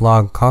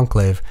month-long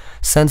conclave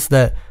sensed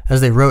that, as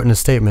they wrote in a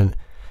statement,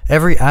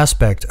 every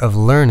aspect of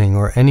learning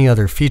or any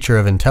other feature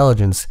of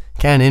intelligence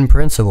can, in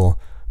principle,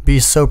 be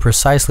so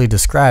precisely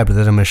described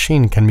that a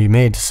machine can be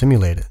made to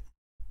simulate it.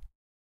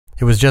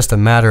 It was just a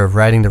matter of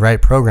writing the right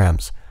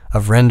programs,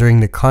 of rendering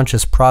the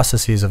conscious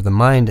processes of the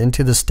mind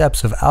into the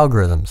steps of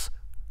algorithms.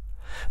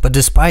 But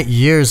despite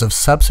years of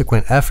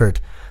subsequent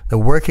effort, the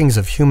workings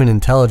of human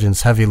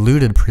intelligence have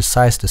eluded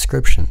precise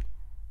description.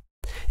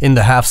 In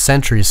the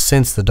half-century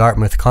since the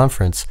Dartmouth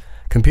Conference,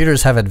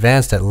 computers have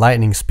advanced at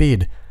lightning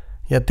speed,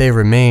 yet they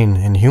remain,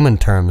 in human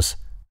terms,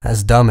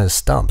 as dumb as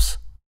stumps.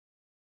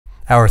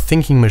 Our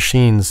thinking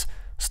machines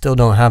still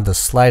don't have the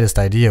slightest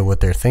idea what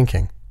they're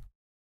thinking.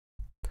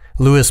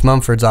 Lewis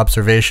Mumford's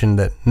observation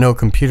that no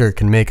computer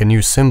can make a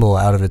new symbol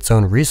out of its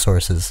own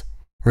resources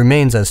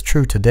remains as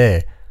true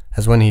today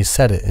as when he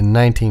said it in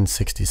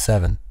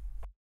 1967.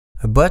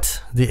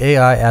 But the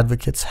AI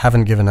advocates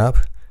haven't given up.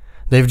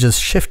 They've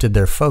just shifted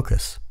their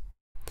focus.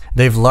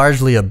 They've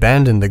largely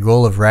abandoned the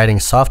goal of writing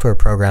software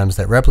programs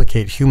that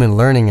replicate human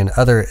learning and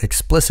other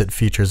explicit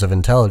features of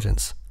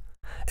intelligence.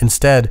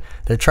 Instead,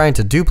 they're trying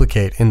to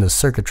duplicate in the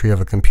circuitry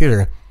of a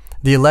computer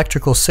the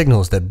electrical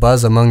signals that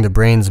buzz among the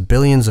brain's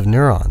billions of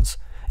neurons,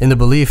 in the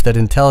belief that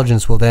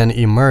intelligence will then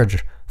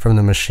emerge from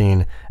the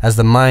machine as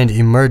the mind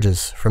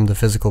emerges from the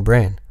physical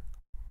brain.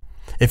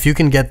 If you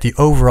can get the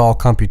overall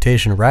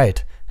computation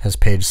right, as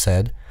Page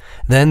said,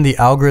 then the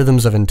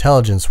algorithms of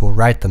intelligence will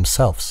write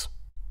themselves.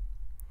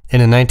 In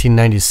a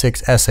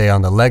 1996 essay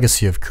on the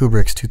legacy of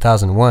Kubrick's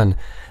 2001,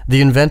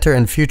 the inventor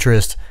and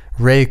futurist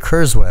Ray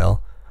Kurzweil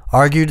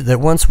argued that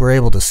once we're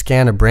able to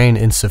scan a brain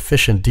in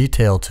sufficient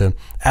detail to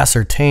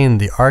ascertain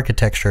the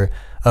architecture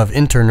of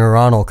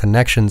interneuronal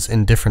connections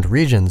in different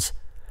regions,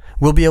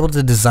 we'll be able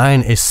to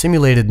design a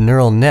simulated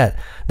neural net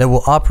that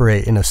will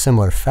operate in a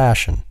similar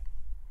fashion.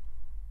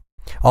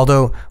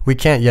 Although we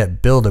can't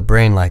yet build a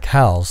brain like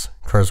Hal's,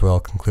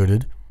 Kurzweil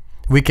concluded,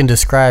 we can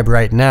describe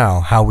right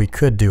now how we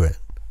could do it.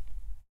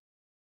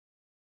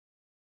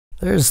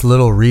 There's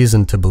little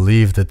reason to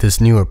believe that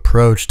this new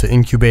approach to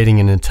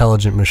incubating an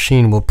intelligent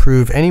machine will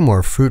prove any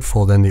more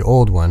fruitful than the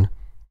old one.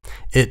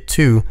 It,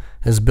 too,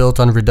 is built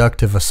on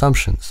reductive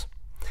assumptions.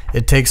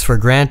 It takes for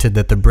granted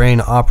that the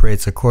brain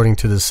operates according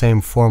to the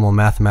same formal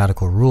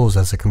mathematical rules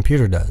as a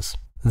computer does.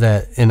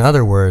 That, in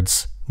other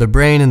words, the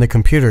brain and the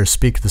computer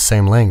speak the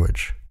same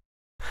language.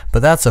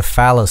 But that's a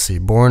fallacy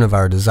born of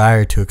our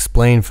desire to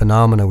explain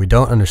phenomena we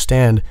don't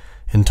understand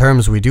in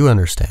terms we do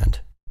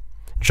understand.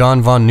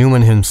 John von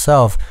Neumann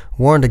himself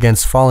warned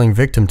against falling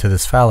victim to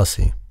this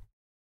fallacy.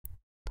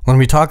 When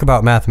we talk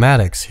about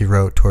mathematics, he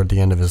wrote toward the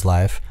end of his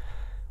life,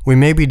 we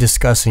may be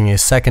discussing a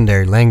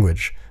secondary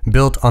language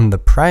built on the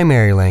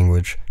primary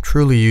language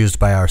truly used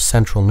by our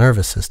central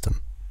nervous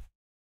system.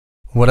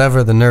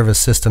 Whatever the nervous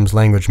system's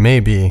language may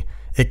be,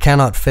 it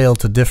cannot fail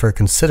to differ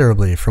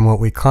considerably from what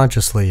we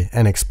consciously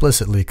and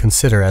explicitly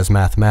consider as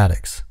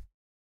mathematics.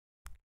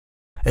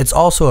 It's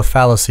also a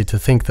fallacy to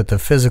think that the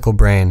physical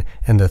brain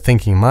and the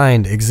thinking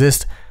mind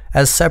exist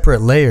as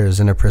separate layers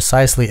in a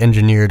precisely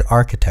engineered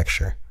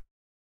architecture.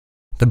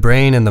 The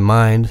brain and the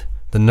mind,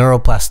 the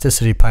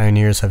neuroplasticity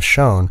pioneers have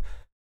shown,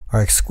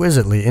 are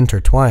exquisitely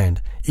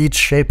intertwined, each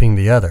shaping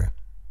the other.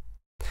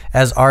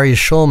 As Ari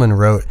Schulman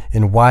wrote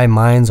in Why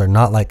Minds Are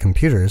Not Like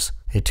Computers,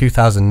 a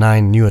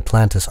 2009 New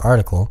Atlantis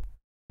article,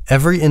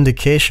 every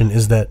indication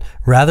is that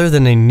rather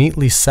than a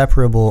neatly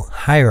separable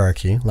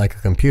hierarchy like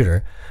a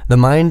computer, the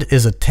mind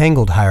is a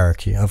tangled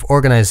hierarchy of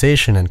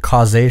organization and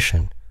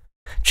causation.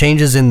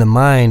 Changes in the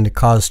mind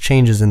cause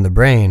changes in the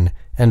brain,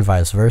 and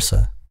vice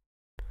versa.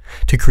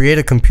 To create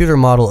a computer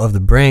model of the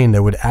brain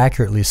that would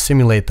accurately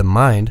simulate the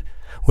mind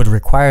would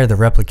require the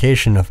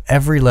replication of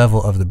every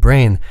level of the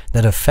brain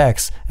that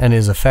affects and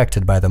is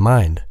affected by the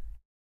mind.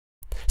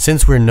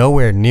 Since we're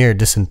nowhere near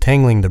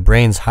disentangling the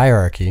brain's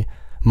hierarchy,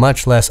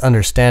 much less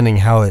understanding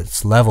how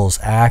its levels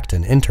act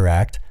and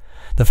interact,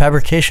 the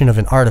fabrication of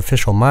an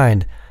artificial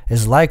mind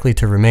is likely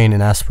to remain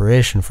an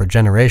aspiration for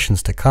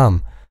generations to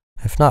come,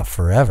 if not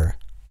forever.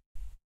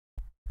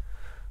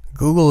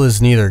 Google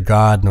is neither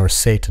God nor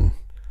Satan,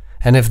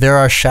 and if there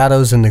are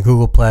shadows in the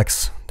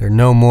Googleplex, they're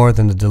no more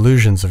than the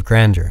delusions of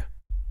grandeur.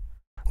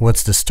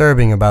 What's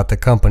disturbing about the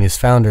company's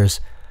founders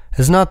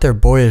is not their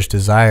boyish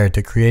desire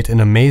to create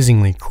an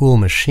amazingly cool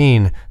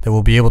machine that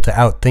will be able to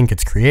outthink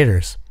its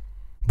creators,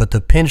 but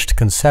the pinched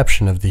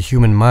conception of the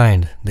human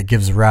mind that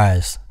gives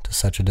rise to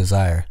such a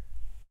desire.